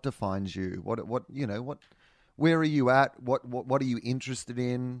story? What defines you? Where are you at? What are you interested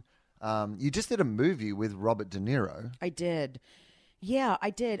in? You just did a movie with Robert De Niro. I did. Yeah, I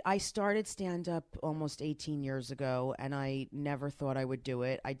did. I started stand-up almost 18 years ago, and I never thought I would do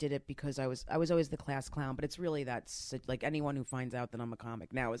it. I did it because I was always the class clown, but it's really like anyone who finds out that I'm a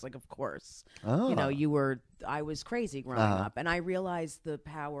comic now is like, of course. Oh. You know, I was crazy growing up, and I realized the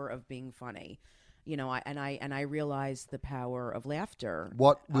power of being funny. You know, I realized the power of laughter.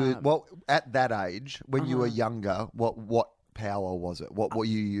 What at that age when you were younger, what power was it? What were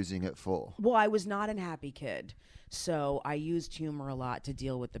you using it for? Well, I was not an happy kid, so I used humor a lot to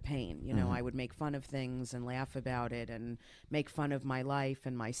deal with the pain. You know, I would make fun of things and laugh about it and make fun of my life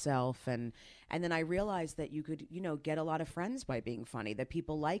and myself. And then I realized that you could, you know, get a lot of friends by being funny, that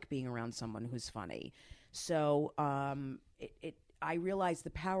people like being around someone who's funny. So I realized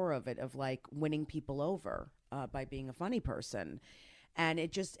the power of it, of like winning people over by being a funny person. And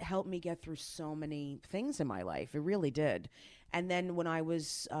it just helped me get through so many things in my life. It really did. And then when I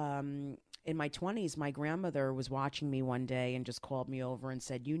was in my 20s, my grandmother was watching me one day and just called me over and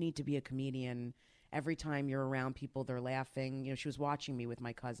said, you need to be a comedian. Every time you're around people, they're laughing. You know, she was watching me with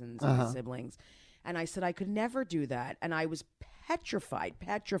my cousins and my siblings. And I said, I could never do that. And I was petrified.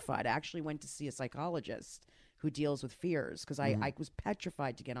 I actually went to see a psychologist who deals with fears because I was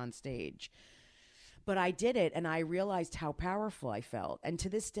petrified to get on stage. But I did it, and I realized how powerful I felt. And to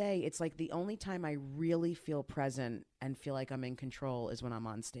this day, it's like the only time I really feel present and feel like I'm in control is when I'm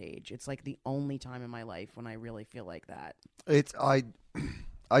on stage. It's like the only time in my life when I really feel like that.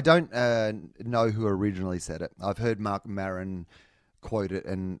 I don't know who originally said it. I've heard Mark Maron quote it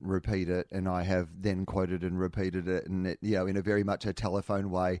and repeat it, and I have then quoted and repeated it, and it, you know, in a very much a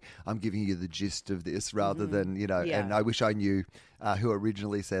telephone way. I'm giving you the gist of this rather than, you know, and I wish I knew who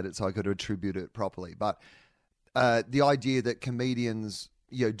originally said it so I could attribute it properly. But the idea that comedians,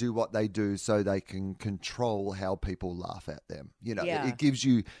 you know, do what they do so they can control how people laugh at them. You know, it gives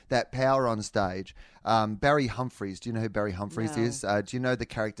you that power on stage. Barry Humphries, do you know who Barry Humphries is? Do you know the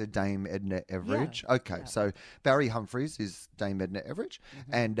character Dame Edna Everage? Yeah. Okay, so Barry Humphries is Dame Edna Everage,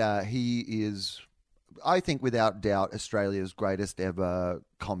 and he is, I think, without doubt, Australia's greatest ever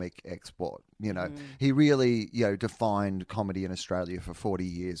comic export. You know, he really, you know, defined comedy in Australia for 40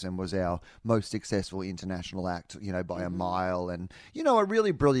 years and was our most successful international act, you know, by a mile. And, you know, a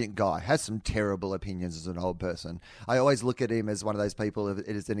really brilliant guy. Has some terrible opinions as an old person. I always look at him as one of those people, it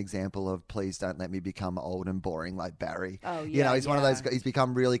is an example of please don't let me become old and boring like Barry. Oh, you know, he's one of those yeah. guys, he's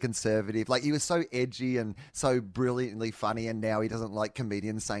become really conservative. Like, he was so edgy and so brilliantly funny, and now he doesn't like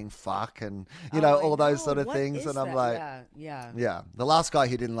comedians saying fuck and, you know, all those sort of What things. is And I'm that? like, yeah. The last guy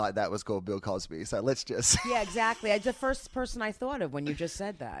who didn't like that was called Bill Cosby. So let's just Yeah, exactly. It's the first person I thought of when you just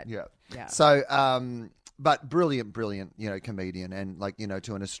said that. yeah. Yeah. So, But brilliant, comedian. And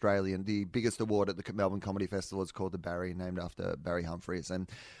to an Australian, the biggest award at the Melbourne Comedy Festival is called the Barry, named after Barry Humphries. And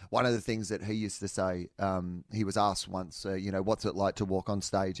one of the things that he used to say, he was asked once, what's it like to walk on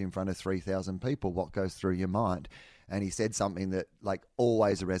stage in front of 3,000 people? What goes through your mind? And he said something that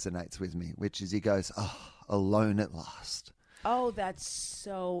always resonates with me, which is he goes, oh, alone at last. Oh, that's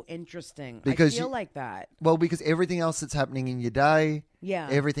so interesting. Because I feel like that. Well, because everything else that's happening in your day,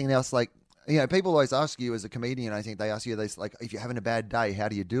 everything else, people always ask you as a comedian, I think they ask you this, if you're having a bad day, how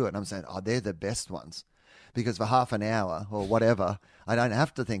do you do it? And I'm saying, they're the best ones. Because for half an hour or whatever, I don't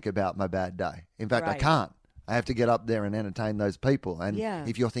have to think about my bad day. In fact, I can't. I have to get up there and entertain those people. And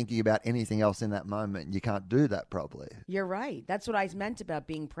if you're thinking about anything else in that moment, you can't do that properly. You're right. That's what I meant about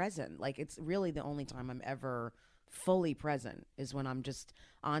being present. It's really the only time I'm ever fully present is when I'm just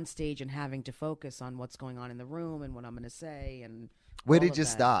on stage and having to focus on what's going on in the room and what I'm going to say. And where did you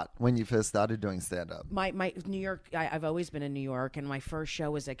start when you first started doing stand-up? My New York, I've always been in New York, and my first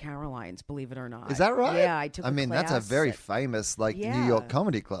show was at Caroline's, believe it or not. Is that right? Yeah, I took that's a very famous New York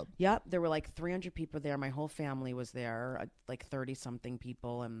comedy club. Yep, there were 300 people there. My whole family was there, 30-something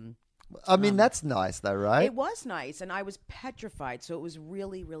people. And that's nice though, right? It was nice, and I was petrified, so it was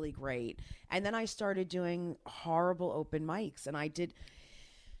really, really great. And then I started doing horrible open mics, and I did,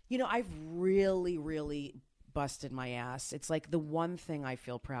 I've really, really busted my ass. It's the one thing I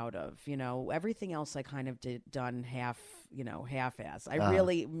feel proud of. Everything else I kind of done half-ass. I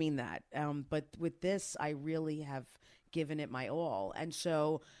really mean that. But with this, I really have given it my all, and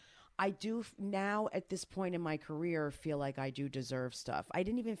so I do now at this point in my career feel like I do deserve stuff. I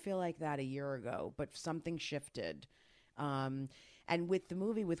didn't even feel like that a year ago, but something shifted. And with the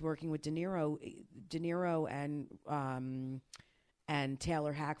movie, with working with De Niro and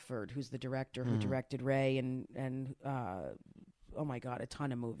Taylor Hackford, who's the director who directed Ray and oh my God, a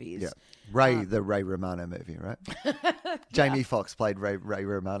ton of movies. Yeah, Ray, the Ray Romano movie, right? Jamie Foxx played Ray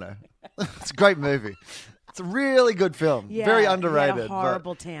Romano. It's a great movie. It's a really good film. Yeah, very underrated. He had a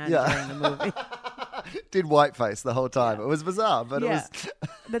horrible tan during the movie. Did whiteface the whole time. It was bizarre, but it was.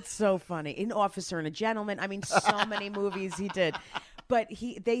 That's so funny. An Officer and a Gentleman. I mean, so many movies he did. But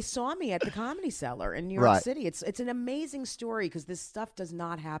they saw me at the Comedy Cellar in New York City. It's an amazing story because this stuff does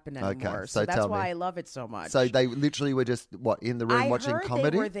not happen anymore. Okay, so that's why I love it so much. So they literally were just in the room watching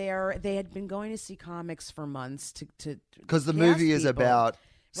comedy. They were there. They had been going to see comics for months to because the movie is about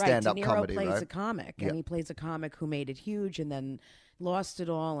stand-up De Niro comedy, plays right? a comic, and he plays a comic who made it huge and then lost it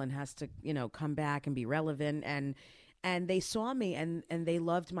all and has to come back and be relevant. And they saw me and they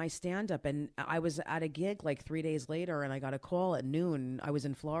loved my stand-up. And I was at a gig 3 days later, and I got a call at noon. I was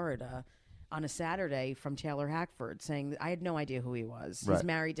in Florida on a Saturday from Taylor Hackford saying I had no idea who he was. He's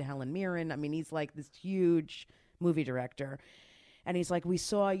married to Helen Mirren. I mean, he's this huge movie director. And he's like, we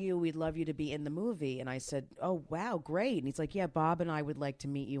saw you. We'd love you to be in the movie. And I said, oh, wow, great. And he's like, yeah, Bob and I would like to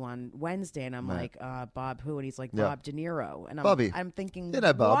meet you on Wednesday. And I'm like, Bob who? And he's like, Bob De Niro. And I'm thinking,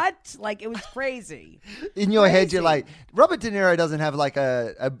 Bob. What? It was crazy. In your head, you're like, Robert De Niro doesn't have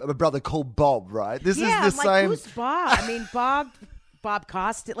a brother called Bob, right? This is the I'm same. Who's Bob? I mean, Bob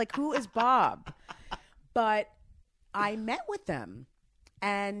Costas. Who is Bob? But I met with them.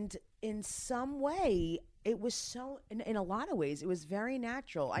 And in some way, it was so, in a lot of ways, it was very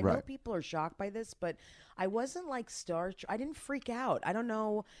natural. I know people are shocked by this, but I wasn't starstruck. I didn't freak out. I don't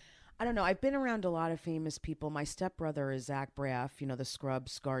know. I've been around a lot of famous people. My stepbrother is Zach Braff, the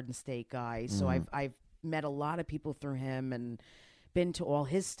Scrubs Garden State guy. So I've met a lot of people through him and been to all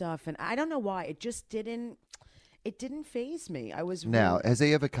his stuff. And I don't know why. It just didn't faze me. I was Now, has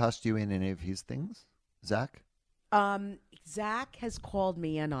he ever cast you in any of his things, Zach? Zach has called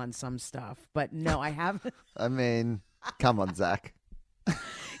me in on some stuff, but no, I haven't. I mean, come on, Zach.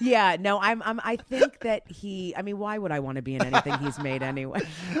 Yeah, no, I think that why would I want to be in anything he's made anyway?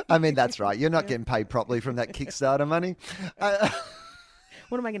 I mean, that's right. You're not getting paid properly from that Kickstarter money.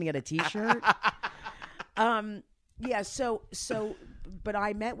 What am I going to get, a T-shirt? Yeah, so but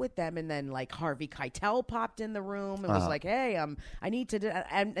I met with them, and then Harvey Keitel popped in the room and was like, "Hey, I need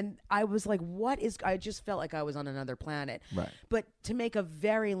to," and I was like, "What is?" I just felt like I was on another planet. Right. But to make a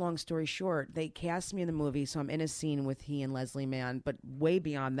very long story short, they cast me in the movie, so I'm in a scene with he and Leslie Mann. But way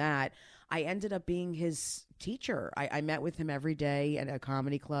beyond that, I ended up being his teacher. I met with him every day at a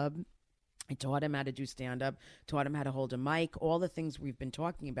comedy club. I taught him how to do stand-up, taught him how to hold a mic, all the things we've been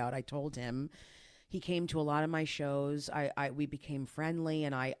talking about. I told him. He came to a lot of my shows. We became friendly,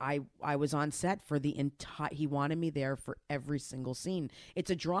 and I was on set for the entire. He wanted me there for every single scene. It's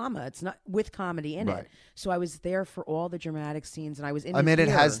a drama. It's not with comedy in it. So I was there for all the dramatic scenes, and I was in. I mean, it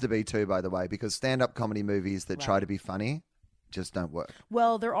has to be too, by the way, because stand-up comedy movies that try to be funny, just don't work.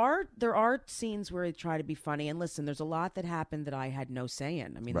 Well, there are scenes where I try to be funny, and listen, there's a lot that happened that I had no say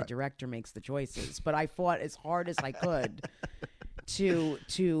in. I mean, the director makes the choices, but I fought as hard as I could to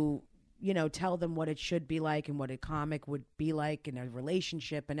tell them what it should be like and what a comic would be like in a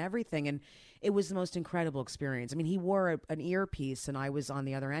relationship and everything, and it was the most incredible experience. I mean, he wore an earpiece, and I was on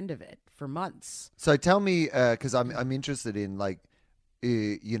the other end of it for months. So tell me, because I'm interested in like,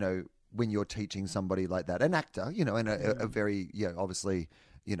 when you're teaching somebody like that, an actor, and a very, obviously,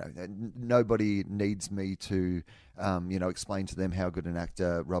 nobody needs me to, explain to them how good an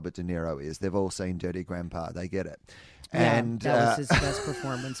actor Robert De Niro is. They've all seen Dirty Grandpa. They get it. Yeah, And that was his best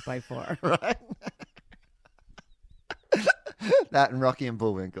performance by far. Right? That and Rocky and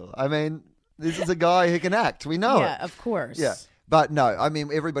Bullwinkle. I mean, this is a guy who can act. We know it. Yeah, of course. Yeah. But no, I mean,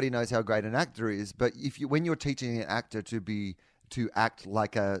 everybody knows how great an actor is. But when you're teaching an actor to act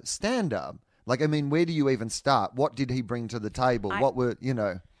like a stand-up, like, I mean, where do you even start? What did he bring to the table? What were,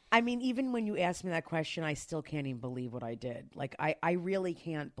 I mean, even when you ask me that question, I still can't even believe what I did. Like, I really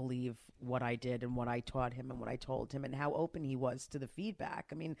can't believe what I did and what I taught him and what I told him and how open he was to the feedback.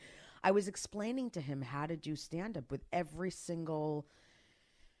 I mean, I was explaining to him how to do stand-up with every single,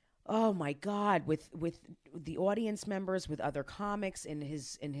 oh my God, with the audience members, with other comics in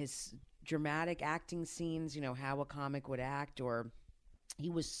his dramatic acting scenes, how a comic would act, or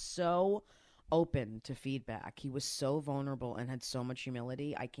he was so open to feedback. He was so vulnerable and had so much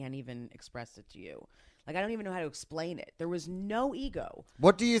humility. I can't even express it to you. Like, I don't even know how to explain it. There was no ego.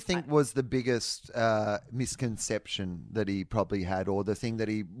 What do you think was the biggest misconception that he probably had, or the thing that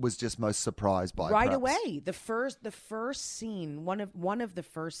he was just most surprised by? Right perhaps? Away, the first scene, one of the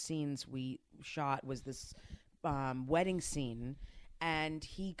first scenes we shot was this wedding scene. And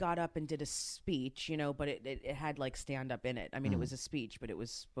he got up and did a speech, but it had like stand up in it. I mean, it was a speech, but it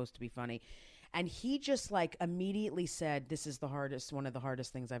was supposed to be funny. And he just like immediately said, "This is one of the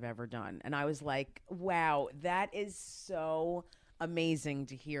hardest things I've ever done." And I was like, wow, that is so amazing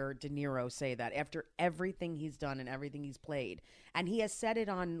to hear De Niro say that after everything he's done and everything he's played. And he has said it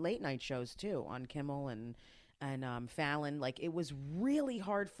on late night shows too, on Kimmel and Fallon. Like, it was really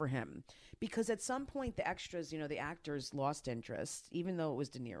hard for him because at some point the extras, the actors lost interest, even though it was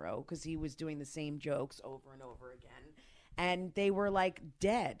De Niro, because he was doing the same jokes over and over again. And they were like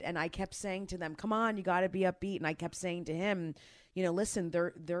dead. And I kept saying to them, come on, you got to be upbeat. And I kept saying to him, listen,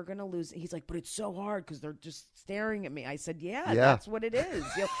 they're going to lose. He's like, but it's so hard because they're just staring at me. I said, yeah, that's what it is.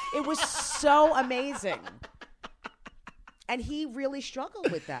 It was so amazing. And he really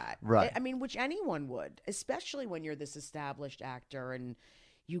struggled with that. Right. I mean, which anyone would, especially when you're this established actor and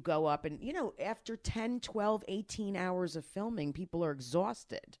you go up and, after 10, 12, 18 hours of filming, people are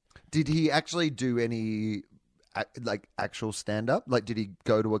exhausted. Did he actually do any like actual stand-up? Like, did he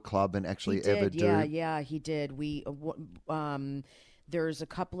go to a club and actually ever do? Yeah, he did. There's a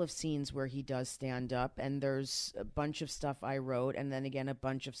couple of scenes where he does stand up, and there's a bunch of stuff I wrote, and then again a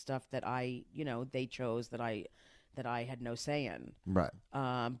bunch of stuff that they chose that I had no say in. Right.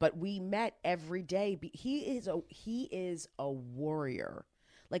 But we met every day. He is a warrior.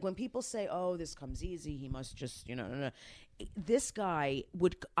 Like, when people say, "Oh, this comes easy," he must just, no. This guy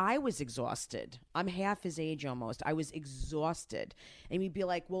I was exhausted. I'm half his age almost. I was exhausted. And he'd be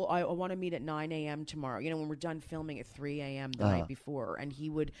like, well, I want to meet at 9 a.m. tomorrow. When we're done filming at 3 a.m. the night before. And he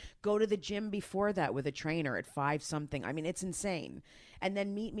would go to the gym before that with a trainer at 5 something. I mean, it's insane. And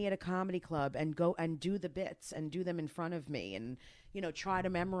then meet me at a comedy club and go and do the bits and do them in front of me and, try to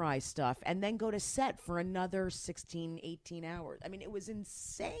memorize stuff and then go to set for another 16, 18 hours. I mean, it was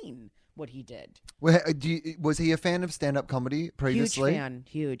insane what he did. Well, was he a fan of stand-up comedy previously? Huge fan,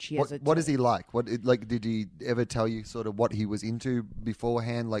 huge. What is he like? Did he ever tell you sort of what he was into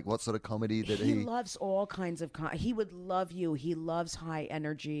beforehand? Like, what sort of comedy that he loves all kinds of he would love you. He loves high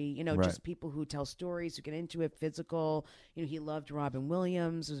energy, Right. just people who tell stories, who get into it, physical. He loved Robin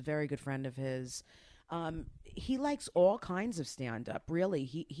Williams, was a very good friend of his. He likes all kinds of stand-up, really.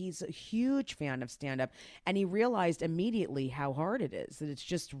 He's a huge fan of stand-up, and he realized immediately how hard it is, that it's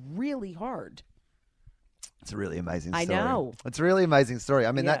just really hard. It's a really amazing story. I know. It's a really amazing story.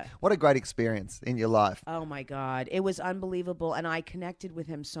 I mean, what a great experience in your life. Oh, my God. It was unbelievable, and I connected with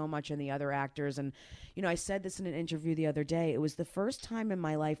him so much and the other actors, and, I said this in an interview the other day. It was the first time in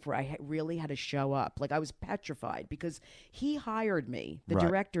my life where I really had to show up. Like, I was petrified because he hired me. The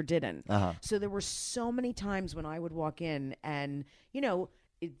director didn't. So there were so many times when I would walk in and,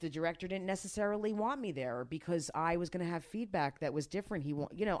 the director didn't necessarily want me there because I was going to have feedback that was different.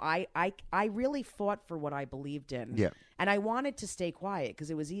 I really fought for what I believed in. Yeah. And I wanted to stay quiet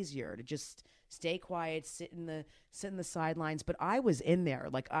because it was easier to just stay quiet, sit in the sidelines. But I was in there.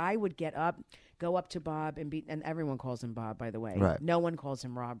 Like, I would get up, go up to Bob and everyone calls him Bob, by the way. Right. No one calls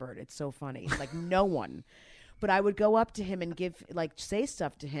him Robert. It's so funny. Like, no one. But I would go up to him and say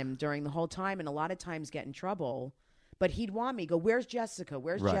stuff to him during the whole time, and a lot of times get in trouble. But he'd want me, go, where's Jessica?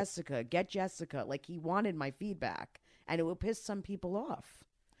 Where's Right. Jessica? Get Jessica. Like, he wanted my feedback, and it would piss some people off.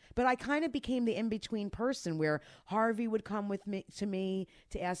 But I kind of became the in-between person where Harvey would come to me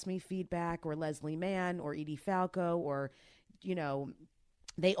to ask me feedback, or Leslie Mann, or Edie Falco, or,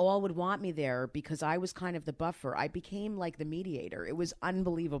 they all would want me there because I was kind of the buffer. I became like the mediator. It was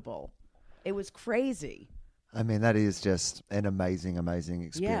unbelievable. It was crazy. I mean, that is just an amazing, amazing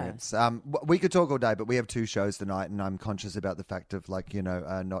experience. We could talk all day, but we have 2 shows tonight, and I'm conscious about the fact of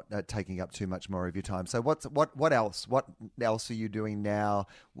not taking up too much more of your time. So what else? What else are you doing now?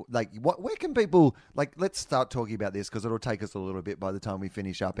 Like, where can people, like, let's start talking about this because it'll take us a little bit by the time we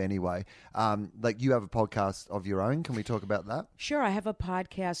finish up anyway. Like, you have a podcast of your own. Can we talk about that? Sure. I have a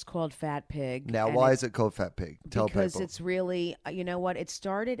podcast called Fat Pig. Now, why is it called Fat Pig? Tell people. Because it's really, you know what? It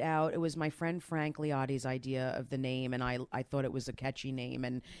started out, it was my friend Frank Liotti's idea of the name, and I thought it was a catchy name,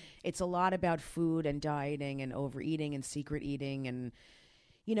 and it's a lot about food and dieting and overeating and secret eating, and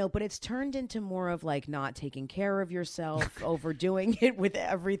but it's turned into more of like not taking care of yourself, overdoing it with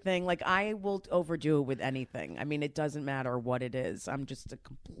everything. Like, I will overdo it with anything. I mean, it doesn't matter what it is. I'm just a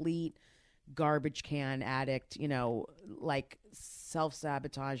complete garbage can addict, like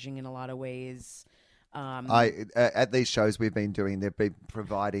self-sabotaging in a lot of ways. At these shows we've been doing, they've been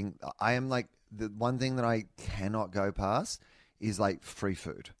providing, I am like, the one thing that I cannot go past is like free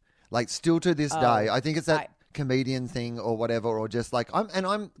food. Like, still to this day, I think it's that comedian thing or whatever, or just like,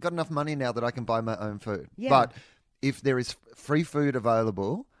 I'm got enough money now that I can buy my own food. Yeah. But if there is free food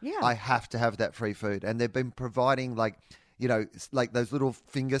available, I have to have that free food. And they've been providing like those little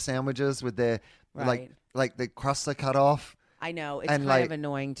finger sandwiches with their like the crusts are cut off. I know. It's kind of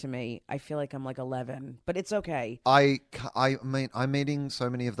annoying to me. I feel like I'm like 11, but it's okay. I mean, I'm eating so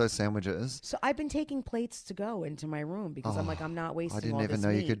many of those sandwiches. So I've been taking plates to go into my room because I'm like, I'm not wasting all this meat. I didn't even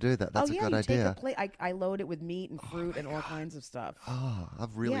know you could do that. That's a good idea. Take a plate. I load it with meat and fruit and all kinds of stuff. Oh,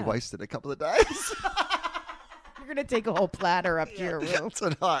 I've really wasted a couple of days. You're going to take a whole platter up to your room.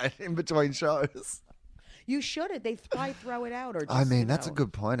 Tonight, in between shows. You should. They probably throw it out, or just, I mean, that's a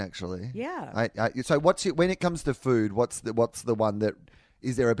good point, actually. Yeah. So, when it comes to food, what's the one that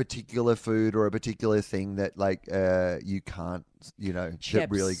is there a particular food or a particular thing that like you can't Chips, that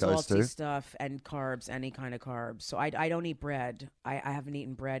really goes salty to stuff, and carbs, any kind of carbs. So I don't eat bread. I haven't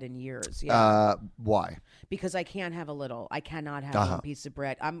eaten bread in years. Why? Because I can't have a little. I cannot have one piece of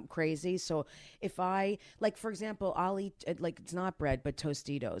bread. I'm crazy. So if I, like, for example, I'll eat, like, it's not bread, but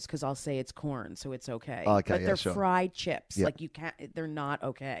Tostitos, because I'll say it's corn, so it's okay. Okay, but they're sure. fried chips. Yep. Like, you can't, they're not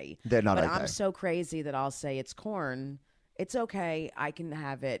okay. They're not but okay. I'm so crazy that I'll say it's corn. It's okay. I can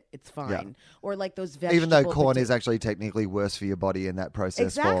have it. It's fine. Yeah. Or like those vegetables. Even though corn is actually technically worse for your body in that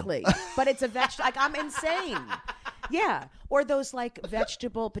process. Exactly. But it's a vegetable. Like, I'm insane. Yeah. Or those like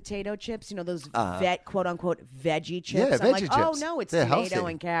vegetable potato chips, those quote unquote veggie chips. Yeah, I'm like, chips. oh no, it's They're tomato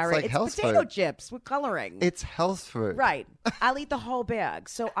healthy. and carrot. It's It's potato chips with coloring. It's health food. Right. I'll eat the whole bag.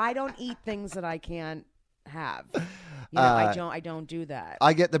 So I don't eat things that I can't have. I don't do that.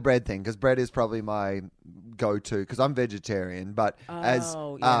 I get the bread thing because bread is probably my go-to because I'm vegetarian. But as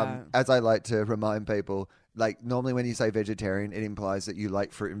I like to remind people, like normally when you say vegetarian, it implies that you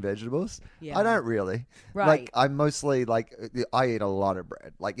like fruit and vegetables. Yeah. I don't really. Right. Like I'm mostly like I eat a lot of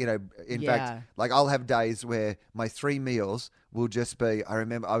bread. Like in fact, like I'll have days where my 3 meals will just be. I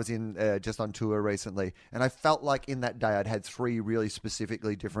remember I was in just on tour recently, and I felt like in that day I'd had 3 really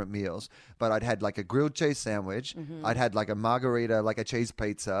specifically different meals. But I'd had like a grilled cheese sandwich, I'd had like a margarita, like a cheese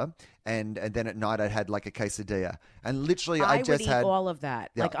pizza, and then at night I'd had like a quesadilla. And literally I just had all of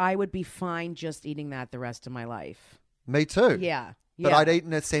that. Yeah. Like I would be fine just eating that the rest of my life. Me too. Yeah. But I'd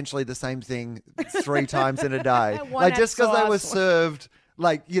eaten essentially the same thing 3 times in a day. Like just because they were served.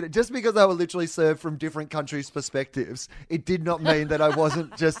 Like, just because they were literally served from different countries' perspectives, it did not mean that I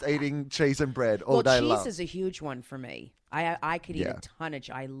wasn't just eating cheese and bread all day long. Well, cheese is a huge one for me. I could eat a ton of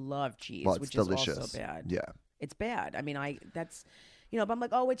cheese. I love cheese, which delicious. Is also bad. Yeah. It's bad. I mean, but I'm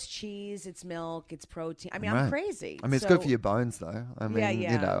like, oh, it's cheese, it's milk, it's protein. I mean, I'm crazy. I mean, it's good for your bones, though. I mean,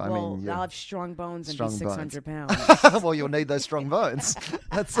 I'll have strong bones and be 600 pounds. Well, you'll need those strong bones.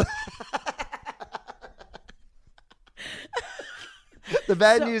 The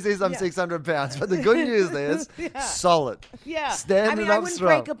bad news is I'm 600 pounds, but the good news is solid. Yeah. Standing I up wouldn't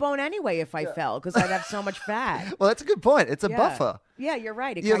strong. break a bone anyway if I fell because I'd have so much fat. Well, that's a good point. It's a buffer. Yeah, you're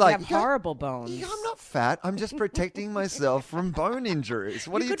right. You're I like, have horrible bones. Yeah, I'm not fat. I'm just protecting myself from bone injuries.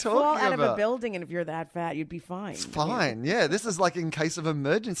 What are you could talking fall about? out of a building, and if you're that fat, you'd be fine. It's fine. Yeah, this is like in case of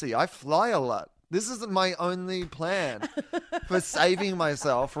emergency. I fly a lot. This isn't my only plan for saving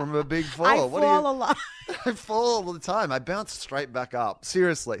myself from a big fall. I fall a lot. I fall all the time. I bounce straight back up.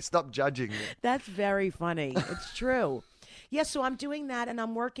 Seriously, stop judging me. That's very funny. It's true. Yeah, so I'm doing that, and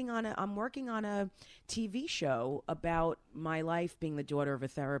I'm working on a TV show about my life being the daughter of a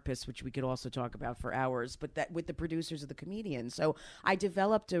therapist, which we could also talk about for hours, but that with the producers of the comedian. So I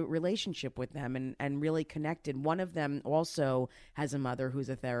developed a relationship with them and really connected. One of them also has a mother who's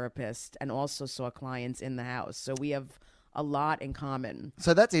a therapist and also saw clients in the house. So we have a lot in common.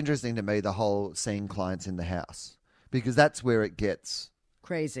 So that's interesting to me, the whole seeing clients in the house, because that's where it gets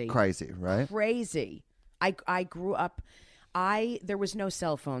crazy, right? Crazy. I grew up. There was no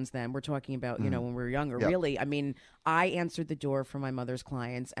cell phones then. We're talking about, when we were younger. Yep. Really, I mean, I answered the door for my mother's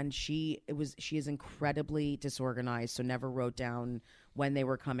clients, and she is incredibly disorganized. So never wrote down when they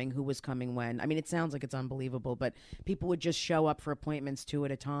were coming, who was coming when. I mean, it sounds like it's unbelievable, but people would just show up for appointments 2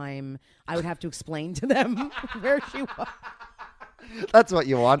 at a time. I would have to explain to them where she was. That's what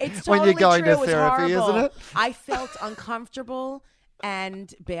you want It's when totally you're going true. to It was therapy, horrible. isn't it? I felt uncomfortable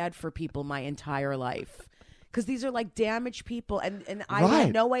and bad for people my entire life. Because these are like damaged people, and I Right.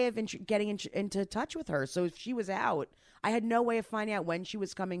 had no way of getting into touch with her. So if she was out, I had no way of finding out when she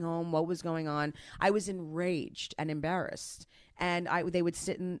was coming home, what was going on. I was enraged and embarrassed, and they would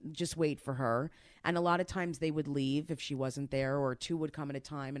sit and just wait for her. And a lot of times they would leave if she wasn't there, or 2 would come at a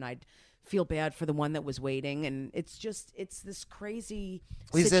time, and I'd feel bad for the one that was waiting. And it's this crazy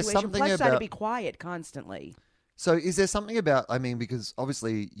Is there situation. something Plus, I had to about- be quiet constantly. So is there something about, I mean, because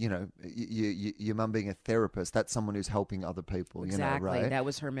obviously, your mum being a therapist, that's someone who's helping other people, Exactly, right? that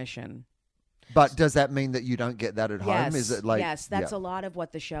was her mission. But does that mean that you don't get that at home? Is it like... Yes, that's a lot of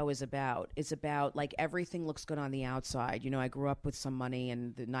what the show is about. It's about, like, everything looks good on the outside. I grew up with some money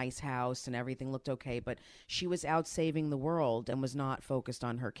and the nice house and everything looked okay, but she was out saving the world and was not focused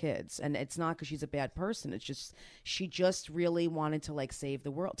on her kids. And it's not because she's a bad person. It's just, she just really wanted to, like, save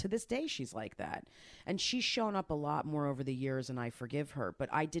the world. To this day, she's like that. And she's shown up a lot more over the years, and I forgive her. But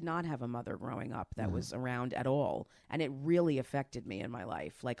I did not have a mother growing up that was around at all. And it really affected me in my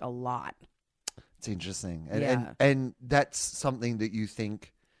life, like, a lot. It's interesting. Yeah. And that's something that you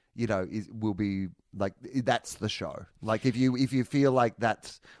think, will be like, that's the show. Like if you feel like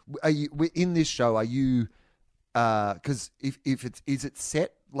that's, are you in this show, are you, because is it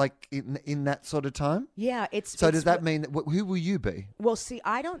set like in that sort of time? Yeah, does that mean that, who will you be? Well, see,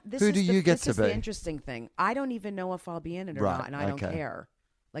 I don't. This Who is do you get this to is be? the interesting thing. I don't even know if I'll be in it or Right, not, and I don't okay. care.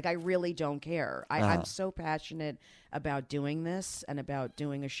 Like, I really don't care. I'm so passionate about doing this and about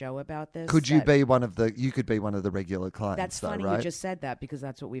doing a show about this. Could you be one of the regular clients? That's though, funny right? you just said that, because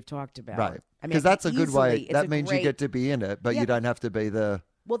that's what we've talked about. Right. I mean, Because that's a good way. easily- That it's a means you great- get to be in it, but Yeah. you don't have to be the...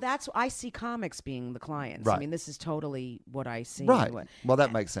 Well, I see comics being the clients. Right. I mean, this is totally what I see. Right. What- Well,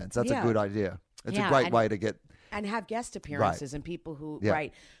 that makes sense. That's a Yeah. good idea. It's a Yeah, great and- way to get... and have guest appearances and people who Yeah.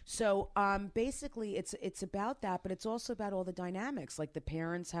 right. So basically it's about that, but it's also about all the dynamics. Like, the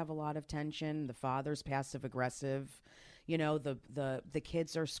parents have a lot of tension, the father's passive aggressive, the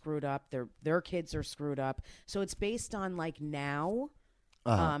kids are screwed up, their kids are screwed up. So it's based on, like, now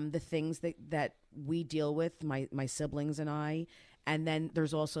the things that we deal with, my siblings and I, and then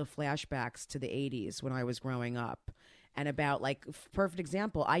there's also flashbacks to the 80s when I was growing up. And about, like, perfect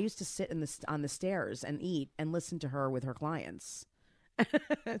example, I used to sit on the stairs and eat and listen to her with her clients.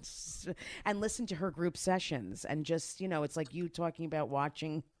 And listen to her group sessions, and just, it's like you talking about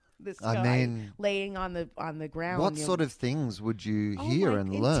watching this guy laying on the ground. What sort of things would you hear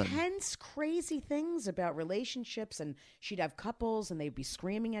and learn? Intense, crazy things about relationships, and she'd have couples and they'd be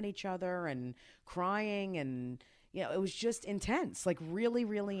screaming at each other and crying, and it was just intense, like really,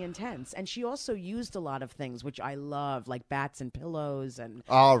 really intense. And she also used a lot of things, which I love, like bats and pillows. And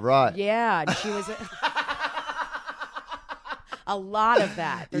Oh, right. yeah, and she was a lot of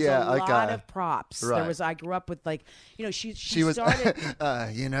that. There's Yeah, a lot okay. of props. Right. I grew up with, like, She was,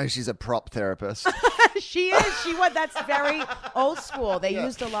 started. she's a prop therapist. She was. That's very old school. They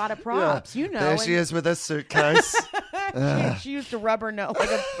used a lot of props, There she is with a suitcase. She used a rubber nose, like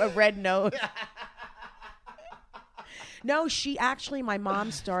a red nose. No, my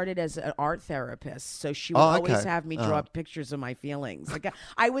mom started as an art therapist, so she would always have me draw pictures of my feelings. Like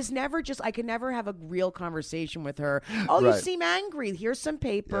I could never have a real conversation with her. Oh, you seem angry. Here's some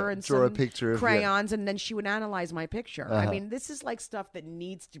paper and draw some a picture of crayons, and then she would analyze my picture. I mean, this is like stuff that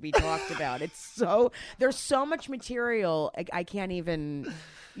needs to be talked about. There's so much material. I can't even,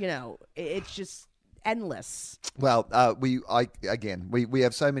 it's just endless. Well, we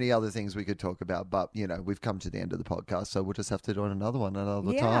have so many other things we could talk about, but we've come to the end of the podcast, so we'll just have to do another one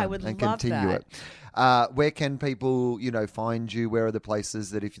another time. I would and love continue that. it. Where can people, find you? Where are the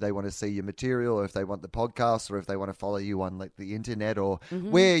places that if they want to see your material, or if they want the podcast, or if they want to follow you on like the internet, or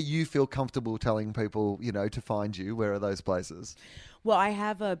where you feel comfortable telling people, to find you? Where are those places? Well, I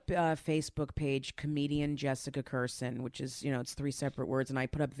have a Facebook page, Comedian Jessica Curson, which is, it's 3 separate words, and I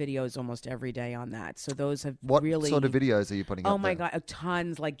put up videos almost every day on that. So those have What really... sort of videos are you putting up? Oh, my God,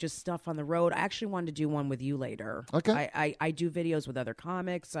 tons, like just stuff on the road. I actually wanted to do one with you later. Okay. I do videos with other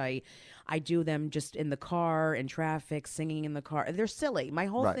comics. I do them just in the car, in traffic, singing in the car. They're silly. My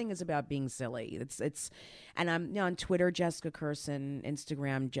whole thing is about being silly. And I'm on Twitter, Jessica Curson,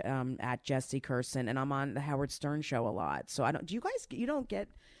 Instagram, at Jessie Curson, and I'm on the Howard Stern Show a lot. So do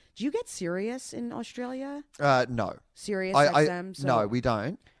you get Sirius in Australia? No. Sirius XM? No, we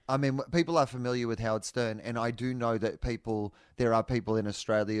don't. I mean, people are familiar with Howard Stern, and I do know that there are people in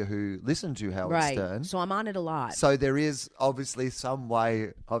Australia who listen to Howard Stern. Right, so I'm on it a lot. So there is obviously some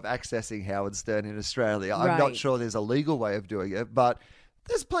way of accessing Howard Stern in Australia. I'm not sure there's a legal way of doing it, but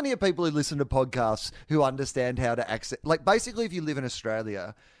there's plenty of people who listen to podcasts who understand how to access. Like, basically, if you live in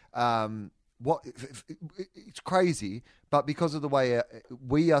Australia, it's crazy, but because of the way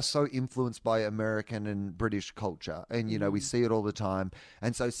we are so influenced by American and British culture, and we see it all the time.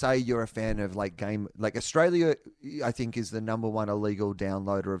 And so, say you're a fan of like Australia, I think is the #1 illegal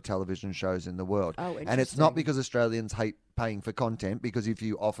downloader of television shows in the world. Oh, interesting. And it's not because Australians hate paying for content, because if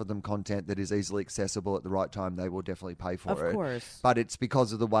you offer them content that is easily accessible at the right time, they will definitely pay for it. Of course. But it's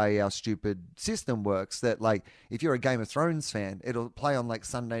because of the way our stupid system works that, like, if you're a Game of Thrones fan, it'll play on like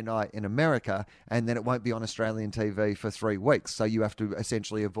Sunday night in America, and then it won't be on Australian TV for 3 weeks. So you have to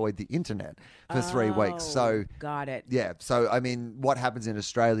essentially avoid the internet for 3 weeks. So got it. Yeah. So, I mean, what happens in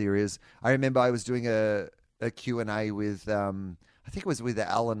Australia is, I remember I was doing a Q&A with, I think it was with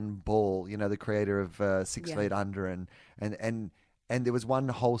Alan Ball, the creator of 6 Feet Under, and there was one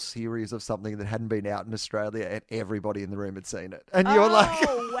whole series of something that hadn't been out in Australia, and everybody in the room had seen it. And you're like,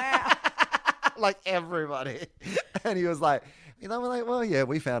 oh, wow. like everybody. And he was like, we're like, well, yeah,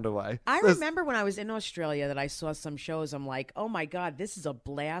 we found a way. I remember when I was in Australia that I saw some shows. I'm like, oh my God, this is a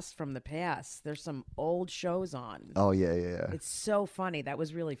blast from the past. There's some old shows on. Oh, yeah. It's so funny. That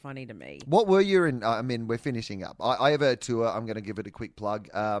was really funny to me. What were you in? I mean, we're finishing up. I have a tour. I'm going to give it a quick plug.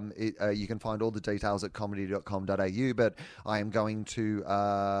 You can find all the details at comedy.com.au, but I am going to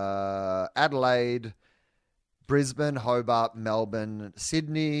Adelaide, Brisbane, Hobart, Melbourne,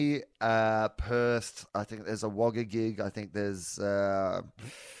 Sydney, Perth. I think there's a Wagga gig. I think there's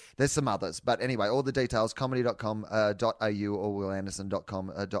some others. But anyway, all the details, comedy.com.au or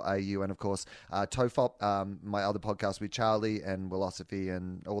willanderson.com.au. And of course, FOFOP, my other podcast with Charlie and Willosophy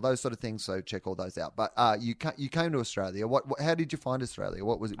and all those sort of things. So check all those out. But you came to Australia. How did you find Australia?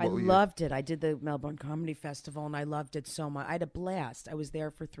 I loved it. I did the Melbourne Comedy Festival and I loved it so much. I had a blast. I was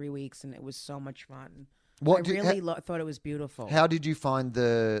there for 3 weeks and it was so much fun. I really thought it was beautiful. How did you find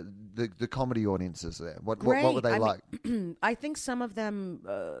the comedy audiences there? What were they like? I think some of them,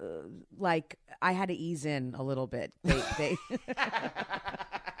 like, I had to ease in a little bit. They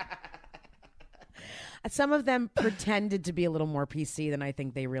some of them pretended to be a little more PC than I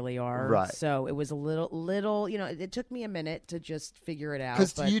think they really are. Right. So it was a little, it took me a minute to just figure it out.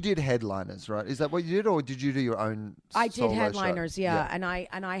 Because you did headliners, right? Is that what you did, or did you do your own? I did solo headliners, show? yeah, and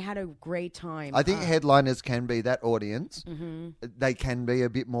I had a great time. I think headliners can be that audience. Mm-hmm. They can be a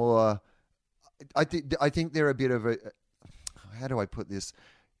bit more. I think they're a bit of a. How do I put this?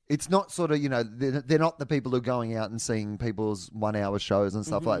 It's not sort of, they're not the people who are going out and seeing people's 1 hour shows and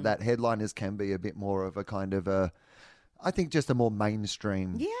stuff like that. Headliners can be a bit more of a kind of I think just a more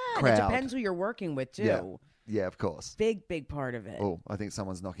mainstream crowd. It depends who you're working with too. Yeah, of course. Big part of it. Oh, I think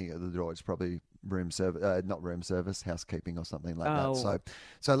someone's knocking at the door. It's probably room service, not room service, housekeeping or something like that.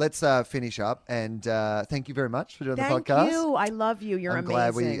 So let's finish up. And thank you very much for doing the podcast. Thank you. I love you. You're amazing.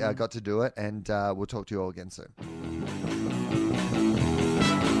 I'm glad we got to do it. And we'll talk to you all again soon.